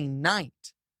Monday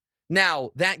night.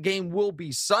 Now, that game will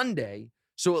be Sunday,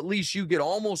 so at least you get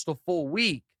almost a full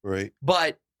week. Right.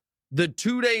 But the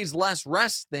 2 days less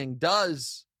rest thing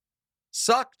does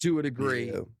suck to a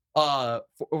degree for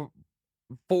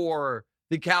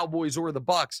the Cowboys or the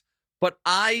Bucks. But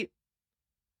I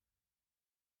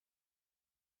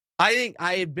think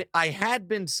I had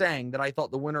been saying that I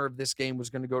thought the winner of this game was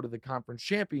going to go to the conference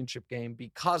championship game,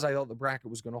 because I thought the bracket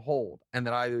was going to hold and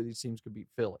that either of these teams could beat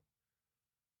Philly.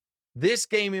 This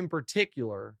game in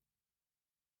particular,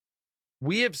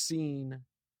 we have seen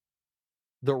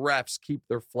the refs keep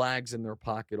their flags in their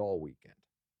pocket all weekend,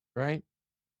 right?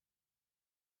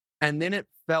 And then it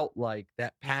felt like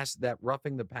that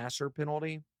roughing the passer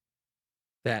penalty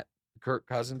that Kirk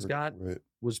Cousins got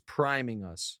was priming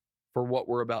us for what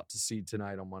we're about to see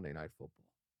tonight on Monday Night Football.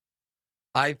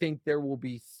 I think there will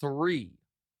be 3.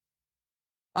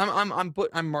 I'm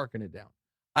marking it down.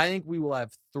 I think we will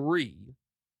have 3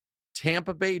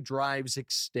 Tampa Bay drives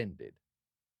extended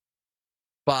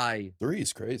by 3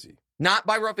 is crazy. Not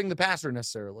by roughing the passer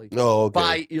necessarily. No, okay.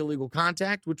 By illegal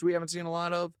contact, which we haven't seen a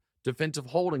lot of, defensive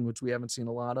holding, which we haven't seen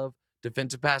a lot of,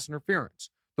 defensive pass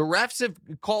interference. The refs have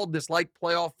called this like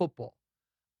playoff football.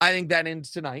 I think that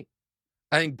ends tonight.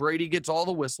 I think Brady gets all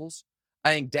the whistles.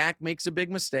 I think Dak makes a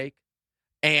big mistake.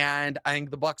 And I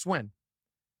think the Bucks win.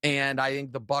 And I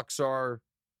think the Bucks are,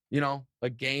 a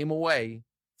game away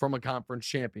from a conference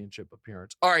championship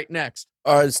appearance. All right, next.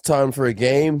 All right, it's time for a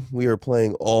game. We are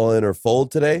playing all in or fold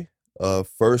today.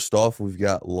 First off, we've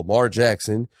got Lamar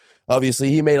Jackson. Obviously,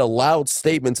 he made a loud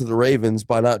statement to the Ravens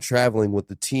by not traveling with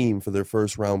the team for their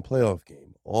first round playoff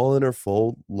game. All in or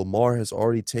fold, Lamar has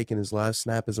already taken his last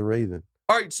snap as a Raven.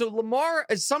 All right, so Lamar,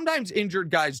 sometimes injured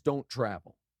guys don't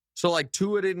travel. So like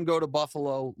Tua didn't go to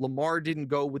Buffalo. Lamar didn't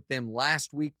go with them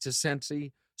last week to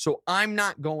Cincy. So I'm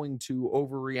not going to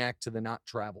overreact to the not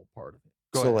travel part of it.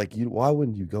 Go ahead. Why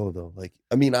wouldn't you go though? I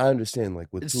understand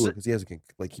with Tua, because he has he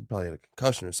probably had a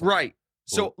concussion or something. Right.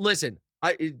 So listen,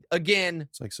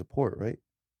 it's like support, right?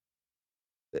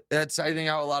 That's I think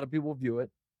how a lot of people view it.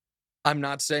 I'm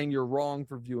not saying you're wrong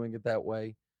for viewing it that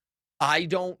way. I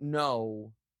don't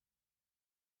know.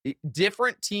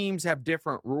 Different teams have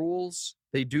different rules.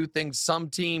 They do things. Some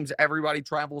teams, everybody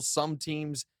travels. Some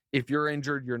teams, if you're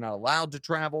injured, you're not allowed to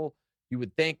travel. You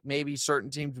would think maybe certain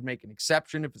teams would make an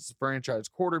exception if it's a franchise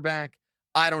quarterback.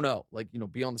 I don't know.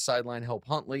 Be on the sideline, help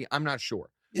Huntley. I'm not sure.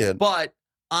 Yeah. But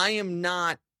I am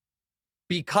not,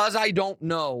 because I don't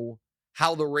know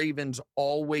how the Ravens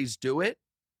always do it,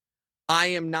 I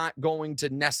am not going to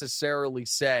necessarily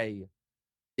say,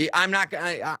 I'm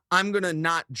going to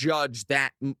not judge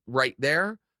that right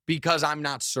there, because I'm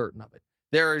not certain of it.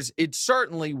 It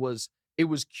certainly was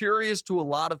curious to a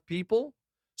lot of people,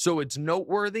 so it's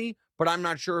noteworthy, but I'm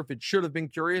not sure if it should have been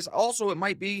curious. Also, it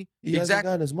might be he hasn't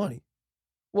gotten his money.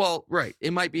 Well, right.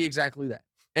 It might be exactly that.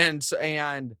 And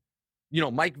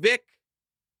Mike Vick,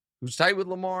 who's tight with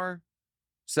Lamar,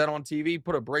 said on TV,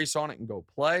 put a brace on it and go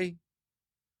play.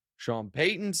 Sean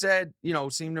Payton said,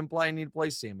 seemed to play, need to play.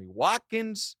 Sammy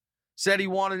Watkins said he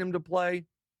wanted him to play.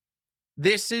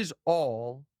 This is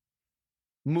all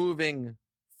moving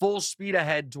full speed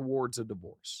ahead towards a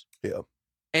divorce. Yeah.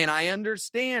 And I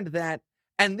understand that.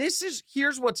 And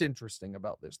here's what's interesting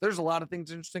about this. There's a lot of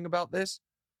things interesting about this,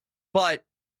 but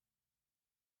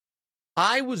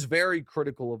I was very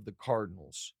critical of the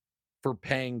Cardinals for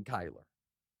paying Kyler.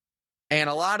 And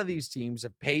a lot of these teams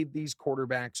have paid these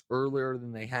quarterbacks earlier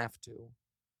than they have to.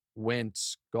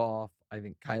 Wentz, Goff, I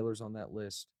think Kyler's on that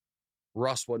list.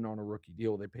 Russ wasn't on a rookie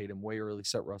deal. They paid him way early,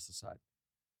 set Russ aside.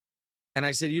 And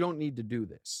I said, you don't need to do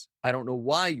this. I don't know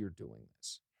why you're doing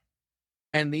this.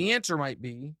 And the answer might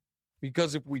be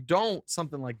because if we don't,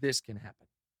 something like this can happen.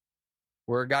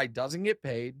 Where a guy doesn't get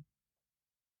paid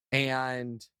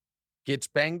and gets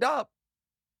banged up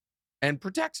and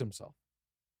protects himself.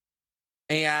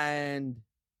 And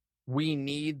we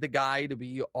need the guy to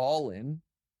be all in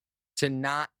to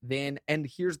not then. And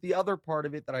here's the other part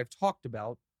of it that I've talked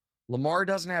about. Lamar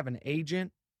doesn't have an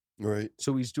agent. Right.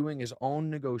 So he's doing his own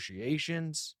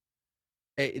negotiations.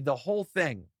 The whole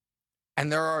thing.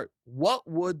 And what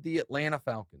would the Atlanta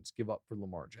Falcons give up for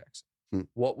Lamar Jackson?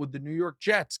 What would the New York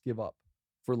Jets give up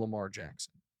for Lamar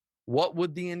Jackson? What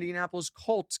would the Indianapolis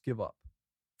Colts give up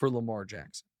for Lamar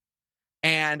Jackson?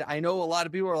 And I know a lot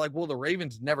of people are like, well, the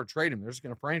Ravens never trade him. They're just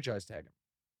going to franchise tag him.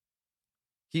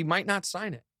 He might not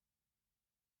sign it.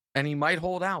 And he might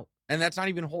hold out. And that's not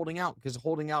even holding out, because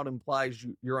holding out implies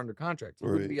you're under contract. He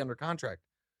wouldn't be under contract.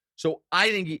 So I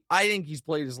think he's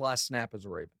played his last snap as a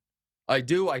Raven. I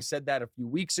do. I said that a few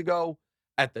weeks ago.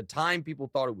 At the time, people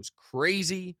thought it was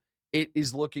crazy. It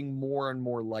is looking more and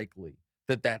more likely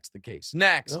that that's the case.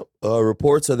 Next.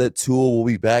 Reports are that Tua will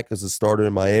be back as a starter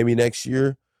in Miami next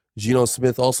year. Geno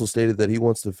Smith also stated that he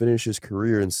wants to finish his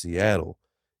career in Seattle.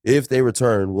 If they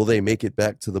return, will they make it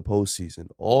back to the postseason?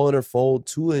 All in their fold,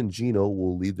 Tua and Geno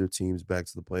will lead their teams back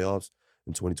to the playoffs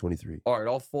in 2023. All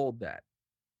right, I'll fold that.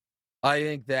 I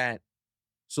think that.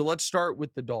 So let's start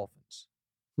with the Dolphins.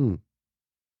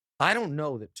 I don't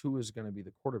know that Tua is going to be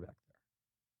the quarterback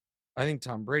there. I think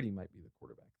Tom Brady might be the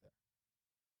quarterback there.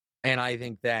 And I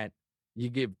think that you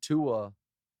give Tua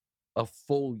a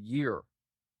full year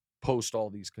post all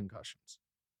these concussions.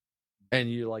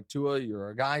 And you're like, Tua,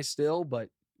 you're a guy still, but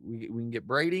we can get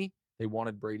Brady. They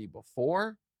wanted Brady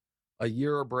before. A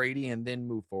year of Brady and then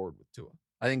move forward with Tua.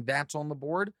 I think that's on the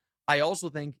board. I also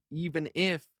think even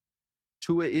if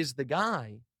Tua is the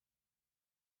guy,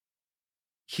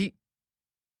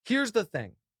 here's the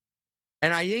thing.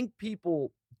 And I think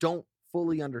people don't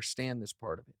fully understand this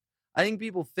part of it. I think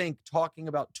people think talking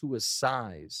about Tua's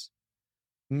size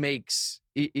makes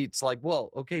it's like,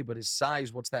 well, okay, but his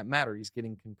size, what's that matter? He's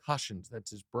getting concussions. That's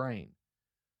his brain.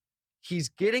 He's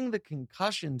getting the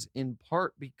concussions in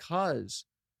part because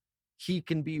he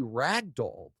can be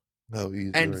ragdolled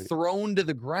and thrown to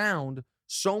the ground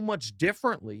so much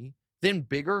differently than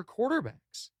bigger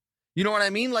quarterbacks. You know what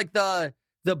I mean? Like the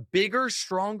bigger,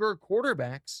 stronger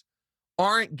quarterbacks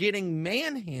aren't getting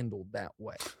manhandled that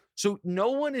way. So no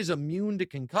one is immune to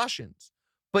concussions,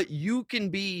 but you can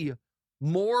be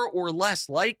more or less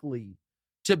likely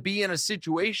to be in a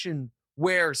situation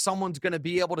where someone's going to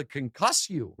be able to concuss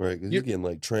you. Right, because you're getting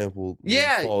like trampled.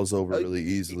 Yeah. Falls over really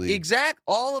easily. Exact.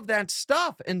 All of that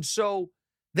stuff. And so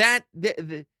that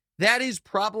is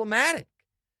problematic.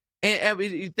 And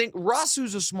you think Russ,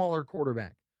 who's a smaller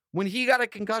quarterback, when he got a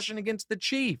concussion against the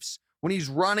Chiefs, when he's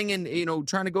running and,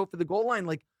 trying to go for the goal line,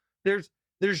 like there's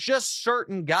just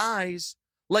certain guys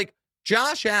like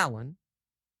Josh Allen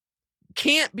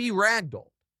can't be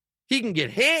ragdolled. He can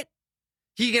get hit.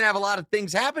 He can have a lot of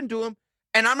things happen to him.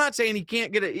 And I'm not saying he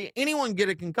can't anyone get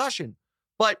a concussion,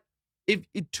 but if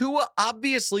Tua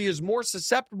obviously is more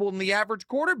susceptible than the average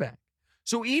quarterback.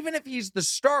 So even if he's the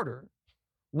starter,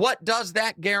 what does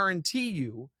that guarantee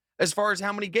you as far as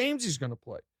how many games he's going to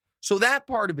play? So that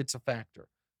part of it's a factor.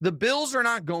 The Bills are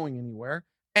not going anywhere.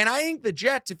 And I think the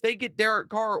Jets, if they get Derek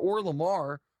Carr or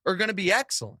Lamar, are going to be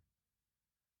excellent.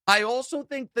 I also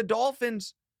think the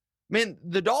Dolphins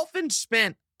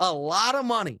spent a lot of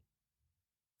money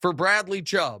for Bradley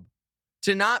Chubb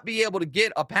to not be able to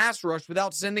get a pass rush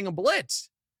without sending a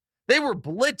blitz. They were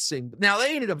blitzing. Now,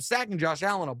 they ended up sacking Josh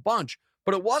Allen a bunch,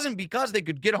 but it wasn't because they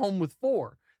could get home with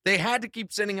 4. They had to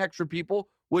keep sending extra people,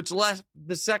 which left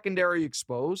the secondary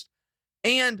exposed.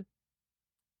 And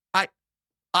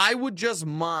I would just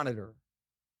monitor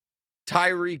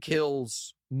Tyreek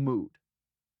Hill's mood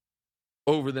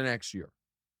over the next year.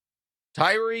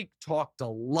 Tyreek talked a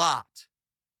lot,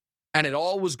 and it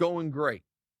all was going great.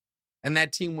 And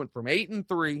that team went from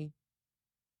 8-3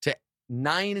 to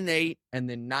 9-8, and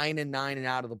then 9-9 and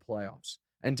out of the playoffs.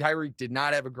 And Tyreek did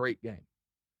not have a great game.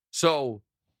 So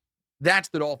that's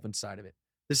the Dolphins side of it.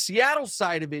 The Seattle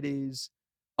side of it is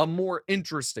a more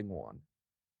interesting one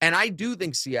And I do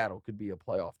think Seattle could be a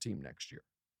playoff team next year.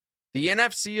 The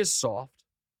NFC is soft.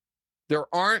 There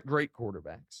aren't great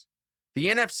quarterbacks. The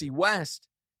NFC West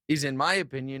is, in my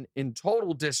opinion, in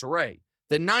total disarray.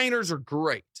 The Niners are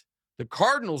great. The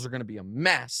Cardinals are going to be a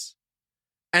mess.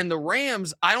 And the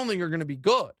Rams, I don't think are going to be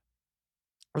good.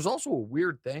 There's also a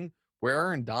weird thing where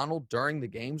Aaron Donald, during the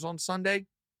games on Sunday,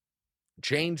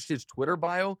 changed his Twitter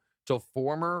bio to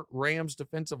former Rams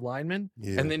defensive lineman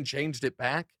and then changed it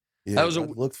back. Yeah, I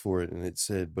looked for it and it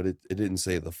said, but it didn't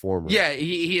say the former. Yeah,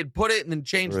 he had put it and then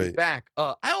changed it back.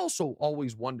 I also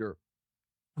always wonder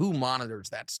who monitors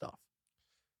that stuff.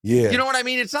 Yeah. You know what I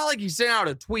mean? It's not like he sent out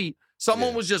a tweet.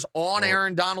 Someone was just on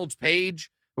Aaron Donald's page,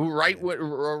 right? It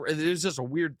was just a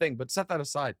weird thing, but set that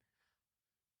aside.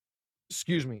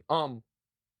 Excuse me.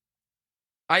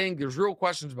 I think there's real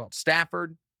questions about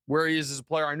Stafford, where he is as a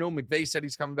player. I know McVay said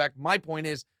he's coming back. My point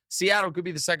is Seattle could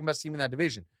be the second best team in that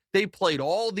division. They played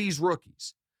all these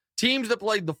rookies. Teams that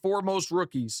played the four most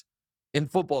rookies in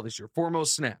football this year, four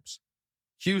most snaps.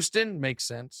 Houston makes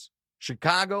sense.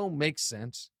 Chicago makes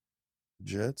sense.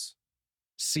 Jets?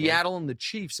 Seattle and the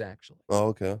Chiefs, actually. Oh,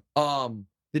 okay.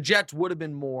 The Jets would have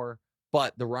been more,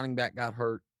 but the running back got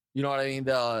hurt. You know what I mean?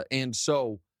 And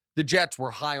so the Jets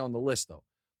were high on the list, though.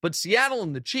 But Seattle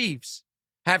and the Chiefs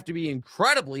have to be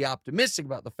incredibly optimistic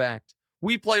about the fact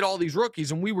we played all these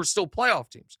rookies and we were still playoff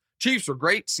teams. Chiefs were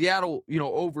great. Seattle,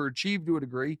 overachieved to a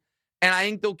degree. And I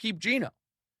think they'll keep Geno.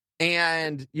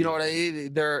 And,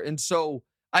 so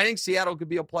I think Seattle could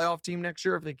be a playoff team next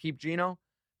year if they keep Geno.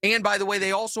 And by the way,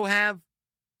 they also have,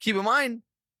 keep in mind,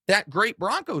 that great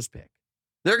Broncos pick.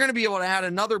 They're going to be able to add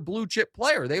another blue chip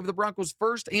player. They have the Broncos'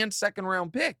 first and second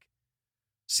round pick.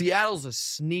 Seattle's a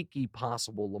sneaky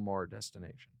possible Lamar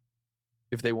destination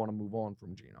if they want to move on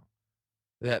from Geno.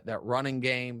 That running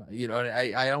game,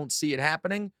 I don't see it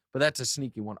happening, but that's a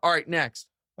sneaky one. All right, next.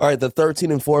 All right, the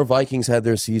 13-4 Vikings had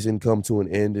their season come to an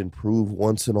end and prove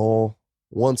once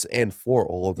and for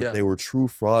all that they were true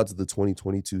frauds of the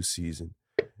 2022 season.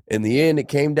 In the end, it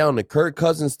came down to Kirk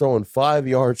Cousins throwing 5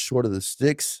 yards short of the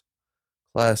sticks.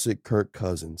 Classic Kirk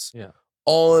Cousins. Yeah.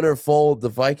 All in her fold, the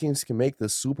Vikings can make the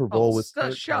Super Bowl with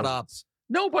Kirk shut Cousins. up.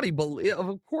 Nobody believes.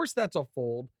 Of course that's a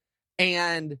fold.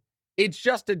 And it's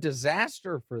just a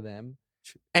disaster for them.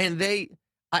 And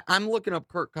I'm looking up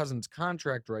Kirk Cousins'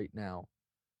 contract right now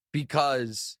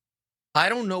because I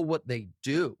don't know what they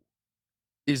do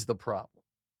is the problem.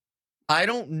 I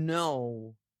don't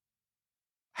know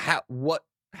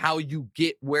how you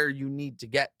get where you need to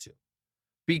get to.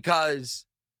 Because,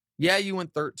 you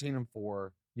went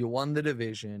 13-4, you won the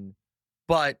division,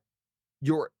 but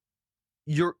you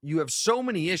have so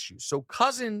many issues. So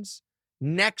Cousins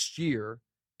next year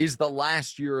is the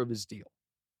last year of his deal.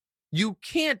 You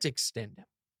can't extend him.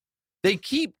 They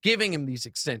keep giving him these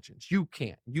extensions. You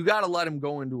can't. You got to let him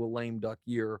go into a lame duck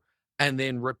year and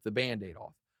then rip the Band-Aid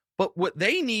off. But what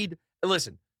they need,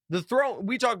 listen,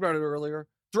 we talked about it earlier,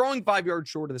 throwing 5 yards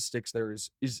short of the sticks there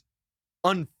is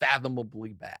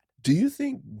unfathomably bad. Do you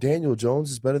think Daniel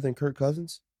Jones is better than Kirk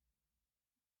Cousins?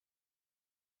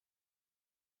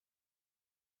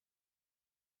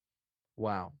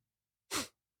 Wow.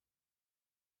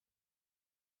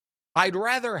 I'd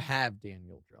rather have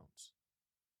Daniel Jones.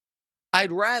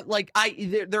 I'd rather,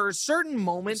 there are certain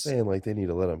moments. I'm saying, they need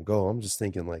to let him go. I'm just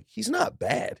thinking, he's not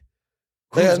bad.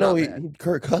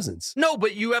 Kirk Cousins. No,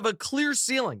 but you have a clear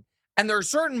ceiling. And there are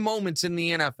certain moments in the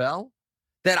NFL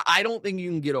that I don't think you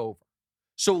can get over.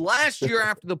 So last year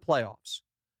after the playoffs,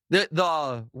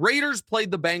 the Raiders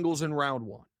played the Bengals in round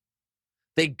 1.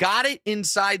 They got it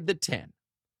inside the 10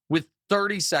 with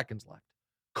 30 seconds left.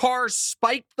 Carr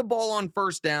spiked the ball on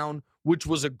first down, which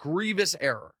was a grievous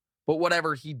error, but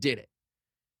whatever, he did it.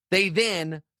 They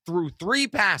then threw 3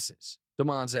 passes,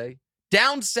 DeMonte,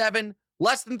 down 7,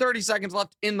 less than 30 seconds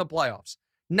left in the playoffs.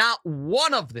 Not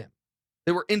one of them,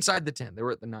 they were inside the 10. They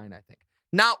were at the 9, I think.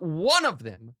 Not one of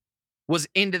them was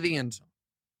into the end zone.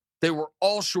 They were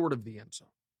all short of the end zone.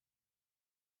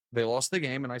 They lost the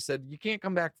game, and I said, you can't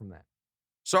come back from that.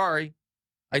 Sorry.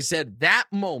 I said, that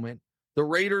moment, the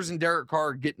Raiders and Derek Carr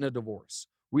are getting a divorce.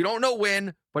 We don't know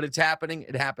when, but it's happening.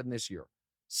 It happened this year.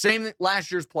 Same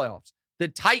last year's playoffs. The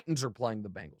Titans are playing the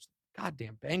Bengals.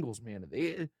 Goddamn Bengals, man.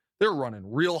 They're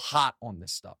running real hot on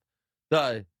this stuff.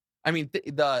 I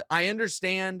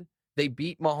understand they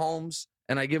beat Mahomes,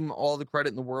 and I give them all the credit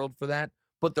in the world for that.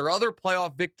 But their other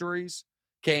playoff victories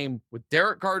came with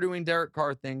Derek Carr doing Derek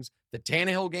Carr things, the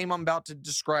Tannehill game I'm about to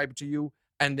describe to you,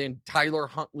 and then Tyler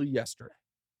Huntley yesterday.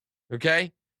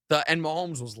 Okay? And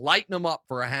Mahomes was lighting them up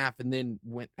for a half and then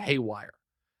went haywire.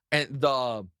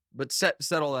 But set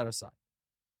all that aside.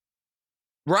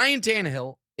 Ryan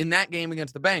Tannehill in that game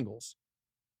against the Bengals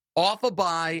off a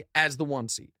bye as the 1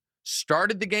 seed.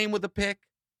 Started the game with a pick,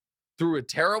 threw a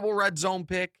terrible red zone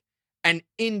pick, and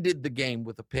ended the game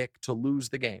with a pick to lose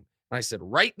the game. And I said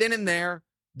right then and there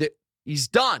that he's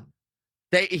done.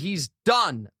 He's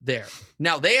done there.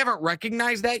 Now, they haven't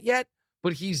recognized that yet,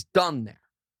 but he's done there.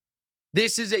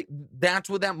 That's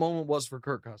what that moment was for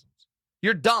Kirk Cousins.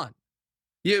 You're done.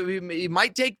 It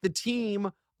might take the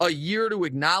team a year to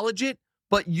acknowledge it,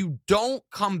 but you don't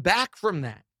come back from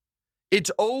that.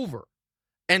 It's over.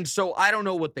 And so I don't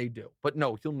know what they do. But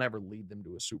no, he'll never lead them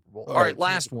to a Super Bowl. All right,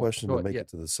 last one. Question to make it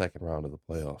to the second round of the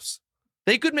playoffs.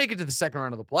 They could make it to the second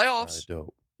round of the playoffs. I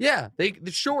don't. Yeah, they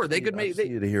could make. I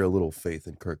need to hear a little faith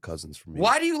in Kirk Cousins from me.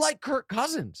 Why do you like Kirk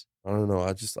Cousins? I don't know.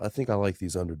 I think I like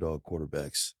these underdog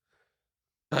quarterbacks.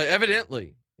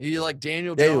 Evidently, you like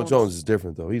Daniel Jones. Daniel Jones is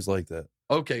different though. He's like that.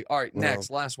 Okay, all right. Next,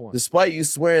 last one. Despite you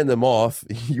swearing them off,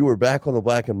 you were back on the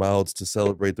Black and Milds to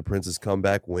celebrate the Prince's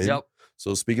comeback win. Yep.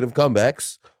 So speaking of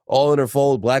comebacks, all in their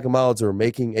fold, Black and Milds are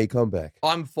making a comeback.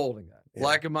 I'm folding that. Yeah,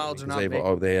 Black and Milds are not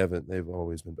making. They've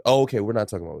always been. Oh, okay. We're not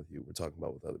talking about with you. We're talking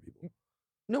about with other people.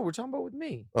 No, we're talking about with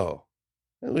me. Oh,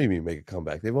 what do you mean make a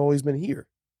comeback? They've always been here.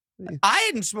 I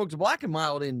hadn't smoked a Black and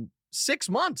Mild in 6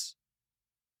 months.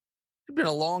 It's been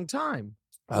a long time.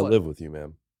 I live with you,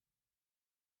 man.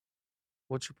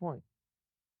 What's your point?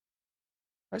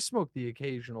 I smoke the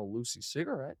occasional Lucy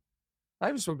cigarette. I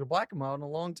haven't smoked a Black and Mild in a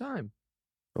long time.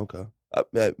 Okay.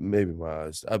 Maybe my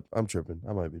eyes. I'm tripping.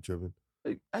 I might be tripping.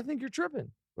 I think you're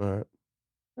tripping. All right.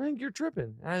 I think you're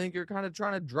tripping. I think you're kind of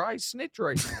trying to dry snitch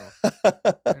right now.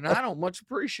 And I don't much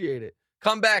appreciate it.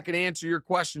 Come back and answer your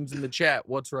questions in the chat.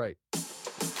 What's right?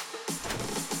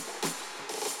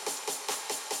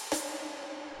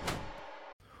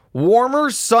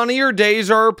 Warmer, sunnier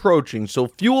days are approaching, so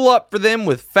fuel up for them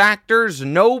with Factor's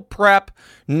no prep,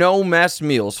 no mess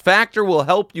meals. Factor will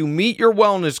help you meet your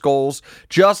wellness goals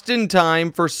just in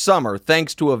time for summer,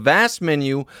 thanks to a vast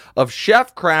menu of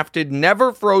chef-crafted,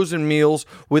 never-frozen meals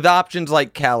with options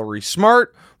like Calorie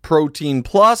Smart, Protein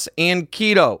Plus, and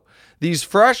Keto. These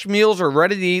fresh meals are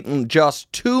ready to eat in just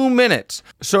 2 minutes.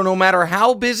 So no matter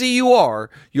how busy you are,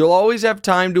 you'll always have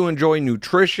time to enjoy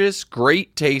nutritious,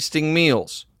 great-tasting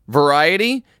meals.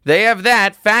 Variety? They have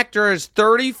that. Factor has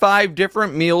 35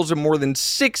 different meals and more than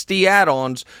 60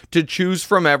 add-ons to choose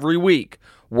from every week.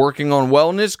 Working on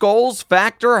wellness goals?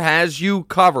 Factor has you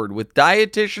covered with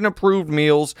dietitian-approved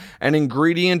meals and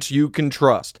ingredients you can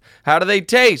trust. How do they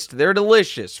taste? They're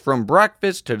delicious. From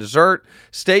breakfast to dessert,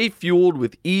 stay fueled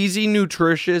with easy,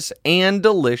 nutritious, and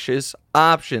delicious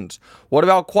options. What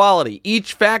about quality?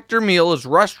 Each Factor meal is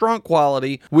restaurant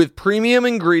quality with premium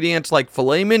ingredients like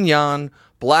filet mignon,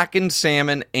 blackened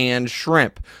salmon, and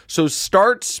shrimp. So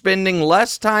start spending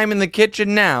less time in the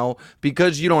kitchen now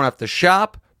because you don't have to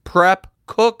shop, prep,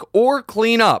 cook, or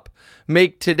clean up.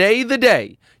 Make today the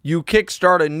day you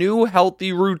kickstart a new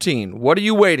healthy routine. What are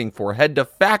you waiting for? Head to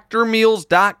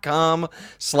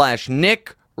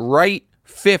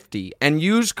factormeals.com/NickWright50 and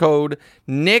use code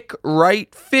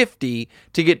NickWright50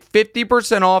 to get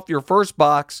 50% off your first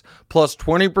box plus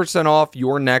 20% off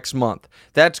your next month.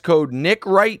 That's code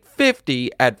NickWright50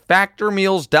 at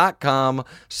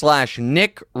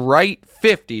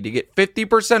factormeals.com/NickWright50 to get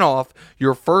 50% off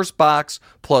your first box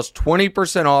plus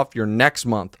 20% off your next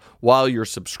month while your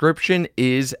subscription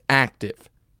is active.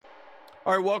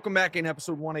 All right, welcome back in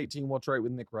episode 118, What's Right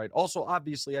with Nick Wright. Also,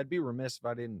 obviously, I'd be remiss if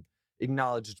I didn't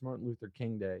acknowledge it's Martin Luther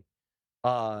King Day.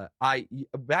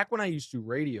 Back when I used to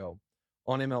radio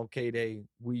on MLK Day,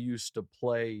 we used to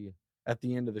play at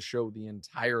the end of the show the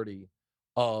entirety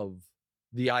of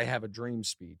the I Have a Dream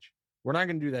speech. We're not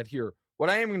going to do that here.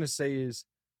 What I am going to say is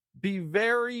be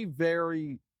very,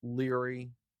 very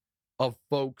leery of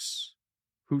folks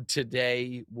who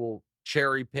today will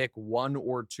cherry pick one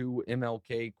or two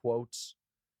MLK quotes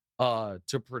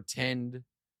to pretend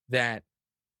that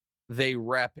they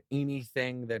rep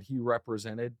anything that he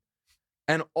represented.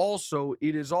 And also,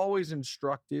 it is always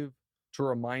instructive to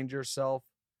remind yourself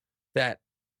that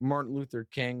Martin Luther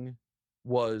King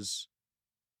was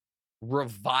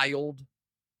reviled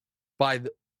by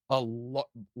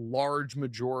large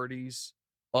majorities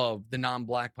of the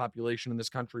non-black population in this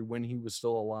country when he was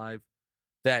still alive,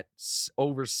 that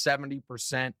over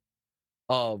 70%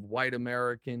 of white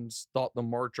Americans thought the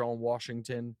March on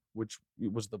Washington, which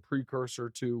was the precursor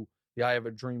to the I Have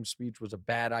a Dream speech, was a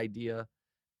bad idea.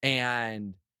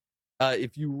 And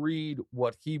if you read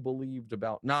what he believed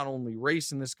about not only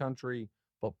race in this country,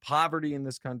 but poverty in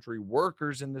this country,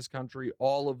 workers in this country,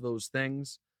 all of those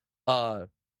things, I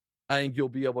think you'll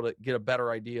be able to get a better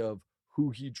idea of who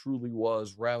he truly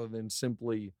was rather than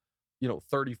simply,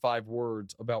 35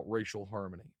 words about racial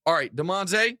harmony. All right,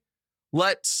 Demonze,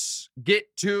 let's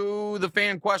get to the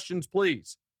fan questions,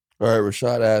 please. All right,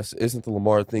 Rashad asks, isn't the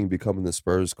Lamar thing becoming the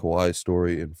Spurs Kawhi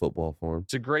story in football form?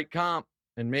 It's a great comp,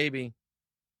 and maybe.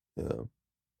 Yeah.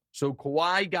 So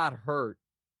Kawhi got hurt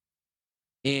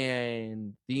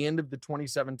in the end of the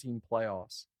 2017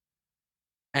 playoffs.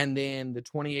 And then the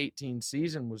 2018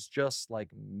 season was just like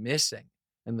missing.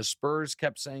 And the Spurs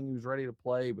kept saying he was ready to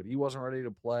play, but he wasn't ready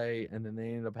to play. And then they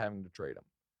ended up having to trade him.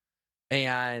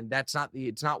 And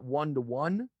it's not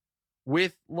one-to-one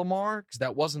with Lamar, because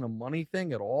that wasn't a money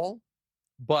thing at all.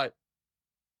 But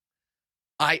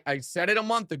I said it a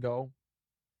month ago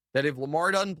that if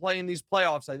Lamar doesn't play in these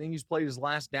playoffs, I think he's played his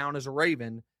last down as a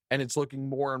Raven, and it's looking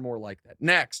more and more like that.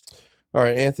 Next. All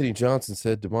right, Anthony Johnson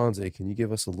said, Demonze, can you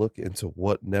give us a look into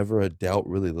what never a doubt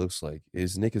really looks like?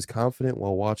 Is Nick as confident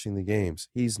while watching the games?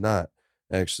 He's not,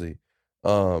 actually.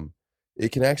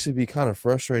 It can actually be kind of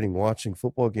frustrating watching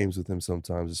football games with him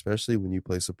sometimes, especially when you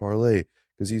place a parlay,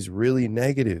 because he's really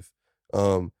negative.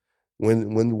 When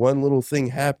one little thing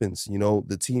happens,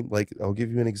 the team, like, I'll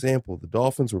give you an example. The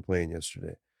Dolphins were playing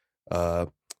yesterday.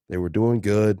 They were doing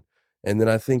good, and then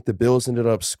I think the Bills ended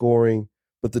up scoring,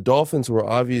 but the Dolphins were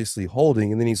obviously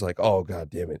holding, and then he's like, oh, God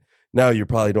damn it. Now you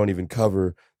probably don't even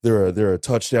cover. They're a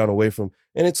touchdown away from,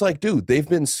 and it's like, dude, they've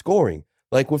been scoring.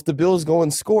 Like, with the Bills go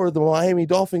and score, the Miami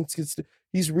Dolphins,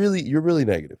 you're really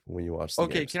negative when you watch the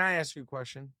games. Can I ask you a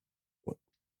question? What?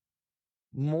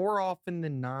 More often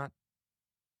than not,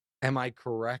 am I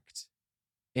correct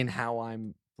in how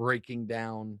I'm breaking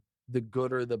down the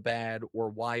good or the bad, or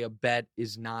why a bet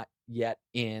is not yet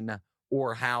in,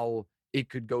 or how it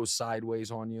could go sideways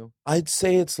on you? I'd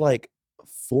say it's like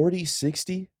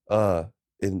 40-60,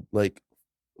 in like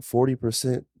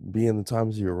 40% being the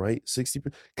times you're right,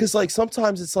 60%. Because like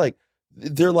sometimes it's like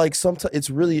they're like sometimes it's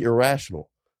really irrational.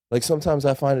 Like sometimes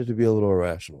I find it to be a little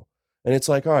irrational, and it's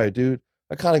like, all right, dude,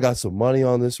 I kind of got some money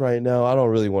on this right now. I don't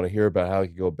really want to hear about how it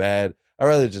could go bad. I'd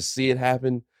rather just see it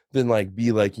happen than like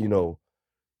be like,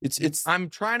 it's. I'm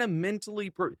trying to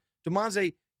mentally.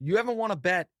 Demonze, you haven't won a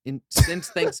bet since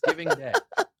Thanksgiving Day.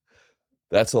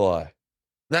 That's a lie.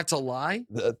 That's a lie?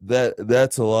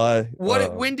 That's a lie.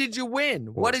 When did you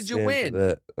win? What did you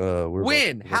win?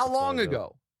 When? How long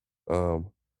ago?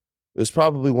 It was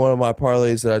probably one of my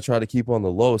parlays that I tried to keep on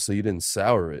the low so you didn't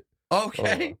sour it.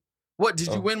 Okay. What, did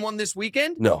you win one this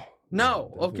weekend? No.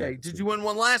 No. Okay. Did you win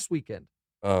one last weekend?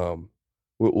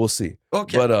 We'll see.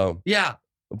 Okay. But yeah.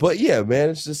 But yeah, man,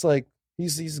 it's just like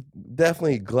he's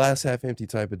definitely a glass half empty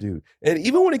type of dude. And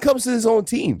even when it comes to his own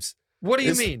teams. What do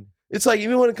you mean? It's like,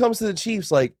 even when it comes to the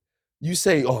Chiefs, like, you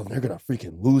say, oh, they're going to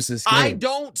freaking lose this game. I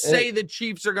don't say the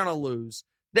Chiefs are going to lose.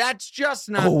 That's just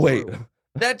not true. Wait.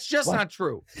 That's just not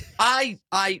true.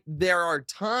 There are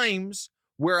times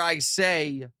where I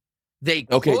say they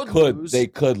could lose. They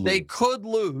could lose. They could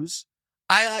lose.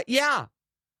 Yeah.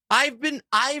 I've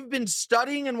been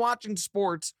studying and watching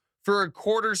sports for a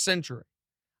quarter century.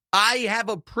 I have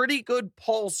a pretty good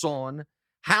pulse on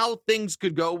how things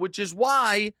could go, which is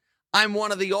why I'm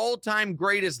one of the all-time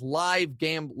greatest live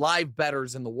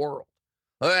bettors in the world.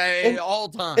 All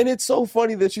time. And it's so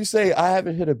funny that you say, I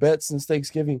haven't hit a bet since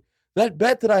Thanksgiving. That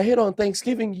bet that I hit on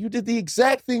Thanksgiving, you did the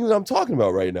exact thing that I'm talking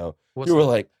about right now. You were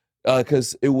like,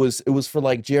 because it was for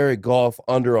like Jared Goff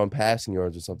under on passing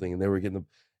yards or something, and they were getting them.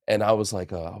 And I was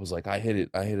like, I hit it,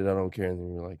 I don't care. And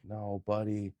then you're like, no,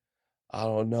 buddy, I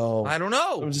don't know.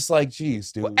 I'm just like,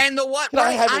 geez, dude. And the what?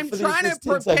 I'm trying to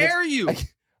prepare you.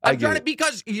 I'm trying to,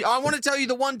 because I want to tell you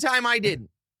the one time I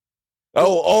didn't.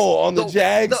 On the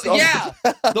Jags? Yeah,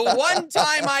 the one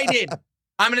time I didn't.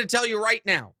 I'm going to tell you right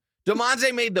now.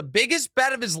 Demonze made the biggest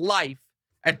bet of his life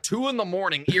at 2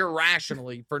 a.m,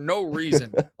 irrationally, for no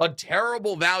reason. A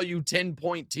terrible value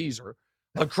 10-point teaser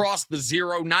across the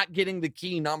zero, not getting the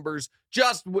key numbers,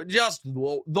 just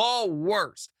the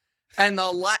worst. And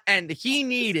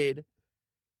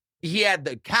he had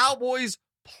the Cowboys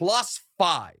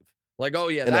 +5. Like, oh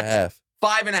yeah, that's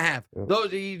 5.5. Yeah.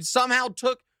 Those, he somehow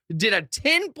did a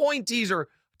 10-point teaser,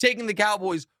 taking the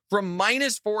Cowboys from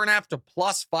 -4.5 to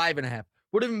 +5.5.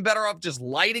 Would have been better off just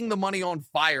lighting the money on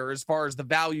fire as far as the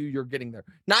value you're getting there.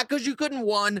 Not because you couldn't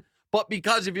won, but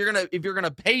because if you're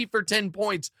gonna pay for 10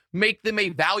 points, make them a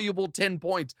valuable 10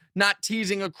 points, not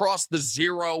teasing across the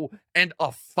 0 and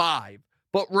a 5.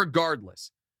 But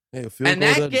regardless, and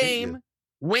that game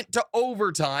went to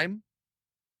overtime,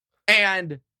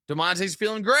 and Demonte's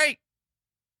feeling great.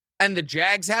 And the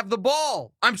Jags have the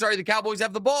ball. I'm sorry, the Cowboys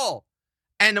have the ball.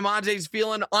 And Demonte's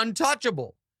feeling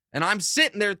untouchable. And I'm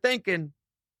sitting there thinking,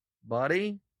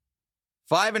 buddy,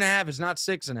 5.5 is not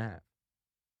 6.5.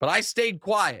 But I stayed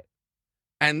quiet.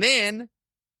 And then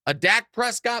a Dak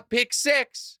Prescott pick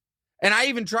 6. And I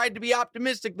even tried to be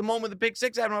optimistic the moment the pick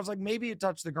six happened. I was like, maybe it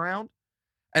touched the ground.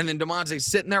 And then DeMonte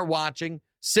sitting there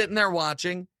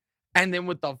watching. And then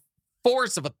with the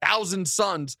force of 1,000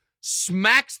 suns,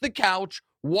 smacks the couch,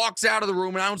 walks out of the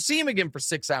room, and I don't see him again for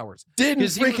 6 hours. Didn't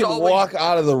freaking walk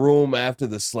out of the room after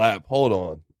the slap. Hold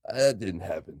on. That didn't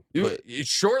happen.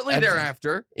 Shortly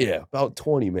thereafter. Yeah, about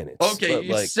 20 minutes. Okay,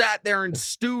 you sat there and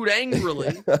stewed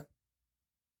angrily.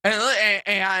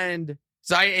 and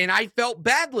I felt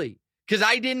badly because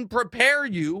I didn't prepare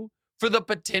you for the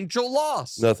potential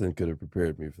loss. Nothing could have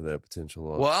prepared me for that potential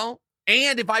loss. Well,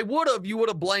 and if I would have, you would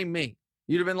have blamed me.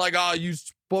 You'd have been like, oh, you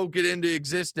spoke it into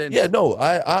existence. Yeah, no,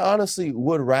 I honestly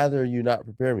would rather you not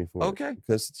prepare me for it. Okay.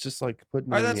 Because it's just like putting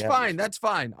me all right, in that's the fine. atmosphere. That's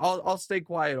fine. I'll stay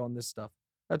quiet on this stuff.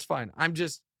 That's fine. I'm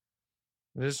just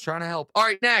trying to help. All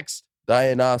right, next.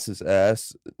 Dionysus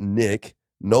asks, Nick,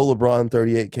 no LeBron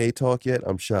 38K talk yet?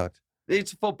 I'm shocked.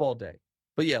 It's football day.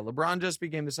 But yeah, LeBron just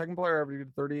became the second player ever to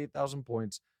get 38,000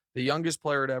 points, the youngest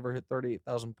player to ever hit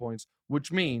 38,000 points,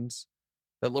 which means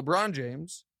that LeBron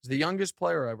James is the youngest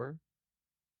player ever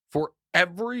for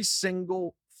every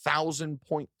single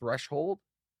 1,000-point threshold.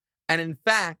 And in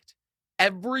fact,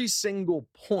 every single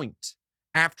point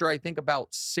after I think about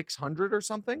 600 or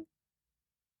something,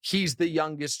 he's the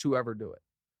youngest to ever do it.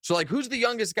 So, like, who's the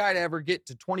youngest guy to ever get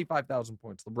to 25,000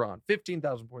 points? LeBron.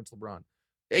 15,000 points? LeBron.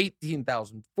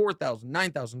 18,000, 4,000,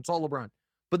 9,000. It's all LeBron.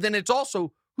 But then it's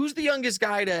also, who's the youngest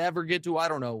guy to ever get to, I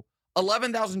don't know,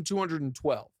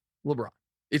 11,212? LeBron.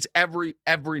 It's every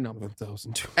number.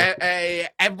 11,212.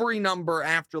 Every number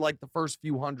after, like, the first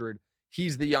few hundred,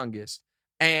 he's the youngest.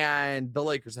 And the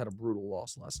Lakers had a brutal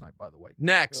loss last night, by the way.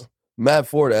 Next. Matt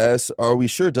Ford asks, are we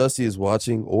sure Dusty is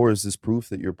watching, or is this proof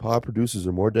that your pod producers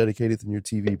are more dedicated than your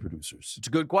TV producers? It's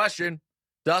a good question.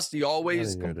 Dusty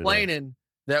always complaining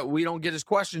that we don't get his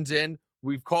questions in.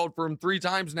 We've called for him 3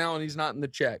 times now, and he's not in the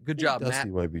chat. Good job, Dusty Matt.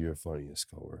 Dusty might be your funniest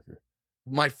coworker.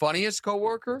 My funniest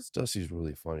coworker? Dusty's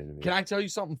really funny to me. Can I tell you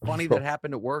something funny that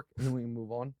happened at work, and then we can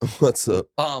move on? What's up?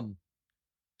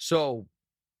 So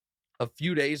a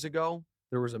few days ago,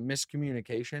 there was a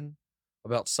miscommunication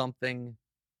about something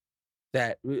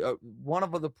that one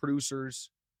of the producers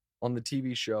on the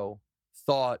TV show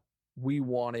thought we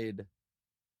wanted,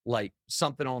 like,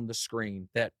 something on the screen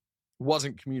that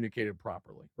wasn't communicated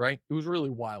properly, right? It was really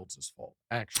Wilds' fault,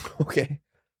 actually. Okay.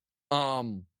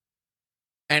 And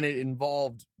it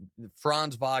involved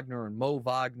Franz Wagner and Mo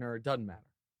Wagner. It doesn't matter.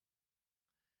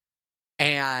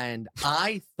 And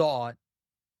I thought,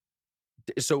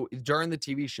 so during the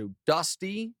TV show,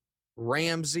 Dusty,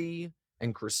 Ramsey,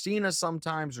 and Christina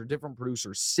sometimes, or different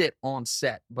producers, sit on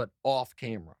set, but off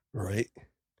camera. Right.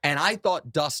 And I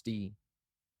thought Dusty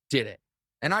did it.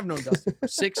 And I've known Dusty for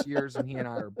 6 years, and he and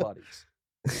I are buddies.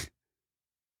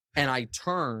 And I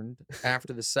turned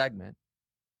after the segment,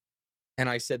 and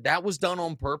I said, that was done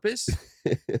on purpose?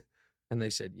 And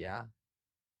they said, yeah.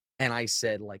 And I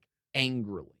said, like,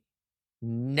 angrily,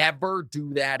 never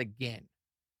do that again.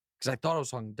 Because I thought I was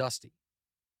talking Dusty.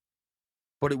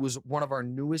 But it was one of our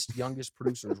newest, youngest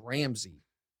producers, Ramsey,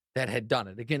 that had done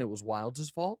it. Again, it was Wilds'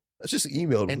 fault. I just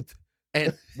emailed him.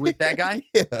 And with that guy?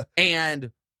 Yeah.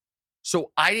 And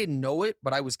so I didn't know it,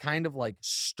 but I was kind of like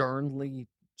sternly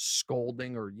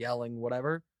scolding or yelling,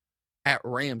 whatever, at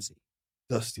Ramsey.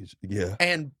 Dusty, yeah.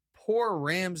 And poor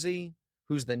Ramsey,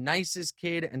 who's the nicest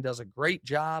kid and does a great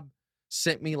job,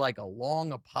 sent me like a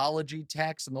long apology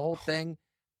text and the whole thing.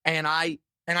 And I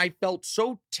felt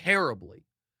so terribly.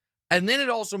 And then it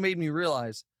also made me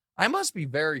realize I must be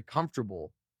very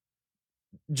comfortable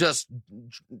just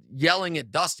yelling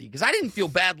at Dusty, because I didn't feel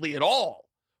badly at all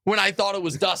when I thought it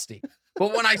was Dusty.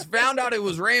 But when I found out it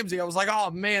was Ramsey, I was like,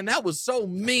 oh, man, that was so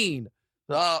mean.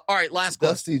 All right, last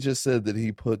question. Dusty just said that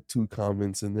he put 2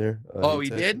 comments in there. He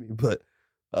did? Me, but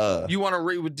you want to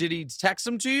read? Did he text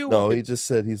them to you? No, he just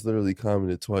said he's literally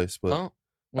commented twice. But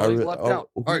he's left out.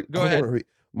 All right, go ahead.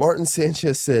 Martin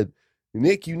Sanchez said,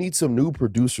 Nick, you need some new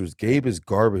producers. Gabe is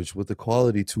garbage with the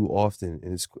quality too often,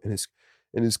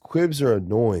 and his quibs are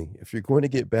annoying. If you're going to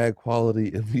get bad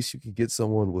quality, at least you can get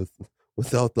someone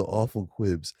without the awful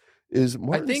quibs. Is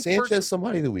Martin Sanchez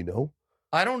somebody that we know?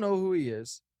 I don't know who he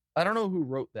is. I don't know who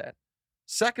wrote that.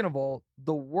 Second of all,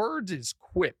 the word is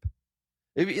quip.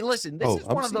 Listen, this is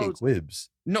one of those quibs.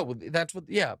 No, that's what.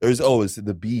 Yeah. Is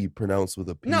the B pronounced with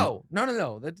a P? No.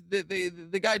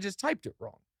 The guy just typed it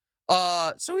wrong.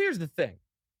 So here's the thing.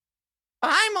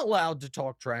 I'm allowed to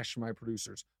talk trash to my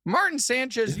producers. Martin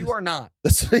Sanchez, you are not.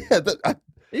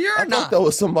 You're I not. thought that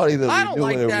was somebody that I don't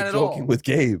like that at all. With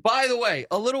Gabe. By the way,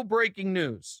 a little breaking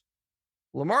news.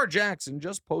 Lamar Jackson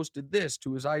just posted this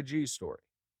to his IG story.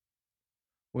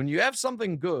 When you have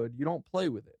something good, you don't play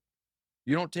with it.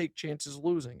 You don't take chances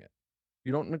losing it.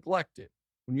 You don't neglect it.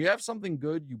 When you have something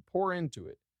good, you pour into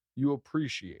it. You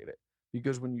appreciate it.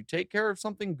 Because when you take care of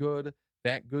something good,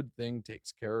 that good thing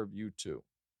takes care of you too.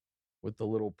 With the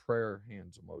little prayer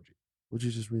hands emoji. Where'd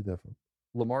you just read that from?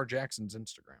 Lamar Jackson's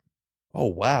Instagram. Oh,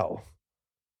 wow.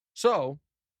 So,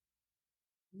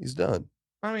 he's done.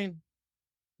 I mean,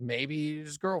 maybe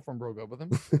his girlfriend broke up with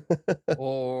him.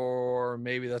 Or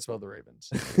maybe that's about the Ravens.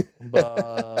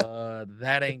 But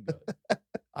that ain't good.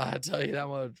 I'll tell you that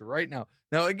much right now.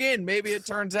 Now, again, maybe it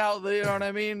turns out that, you know what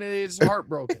I mean, he's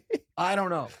heartbroken. I don't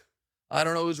know. I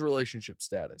don't know his relationship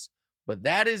status. But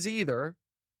that is either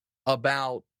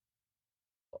about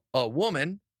a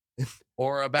woman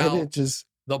or about And it just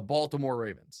the Baltimore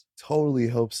Ravens. totally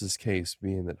helps his case,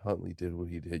 being that Huntley did what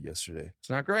he did yesterday. It's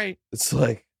not great. It's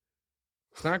like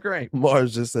It's not great.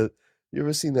 Mars just said, you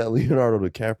ever seen that Leonardo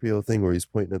DiCaprio thing where he's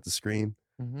pointing at the screen?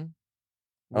 Mm-hmm.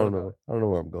 I don't know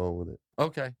where I'm going with it.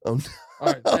 Okay. All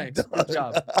right, thanks. Good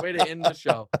job. Way to end the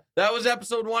show. That was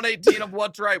episode 118 of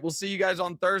What's Right. We'll see you guys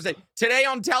on Thursday. Today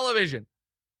on television,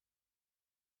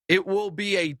 it will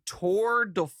be a tour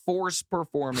de force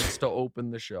performance to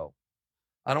open the show.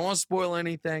 I don't want to spoil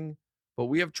anything, but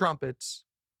we have trumpets.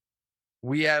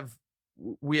 We have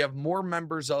more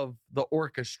members of the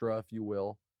orchestra, if you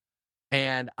will,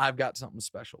 and I've got something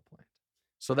special planned.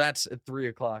 So that's at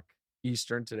 3:00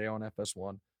 Eastern today on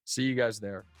FS1. See you guys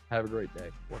there. Have a great day.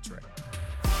 What's Right?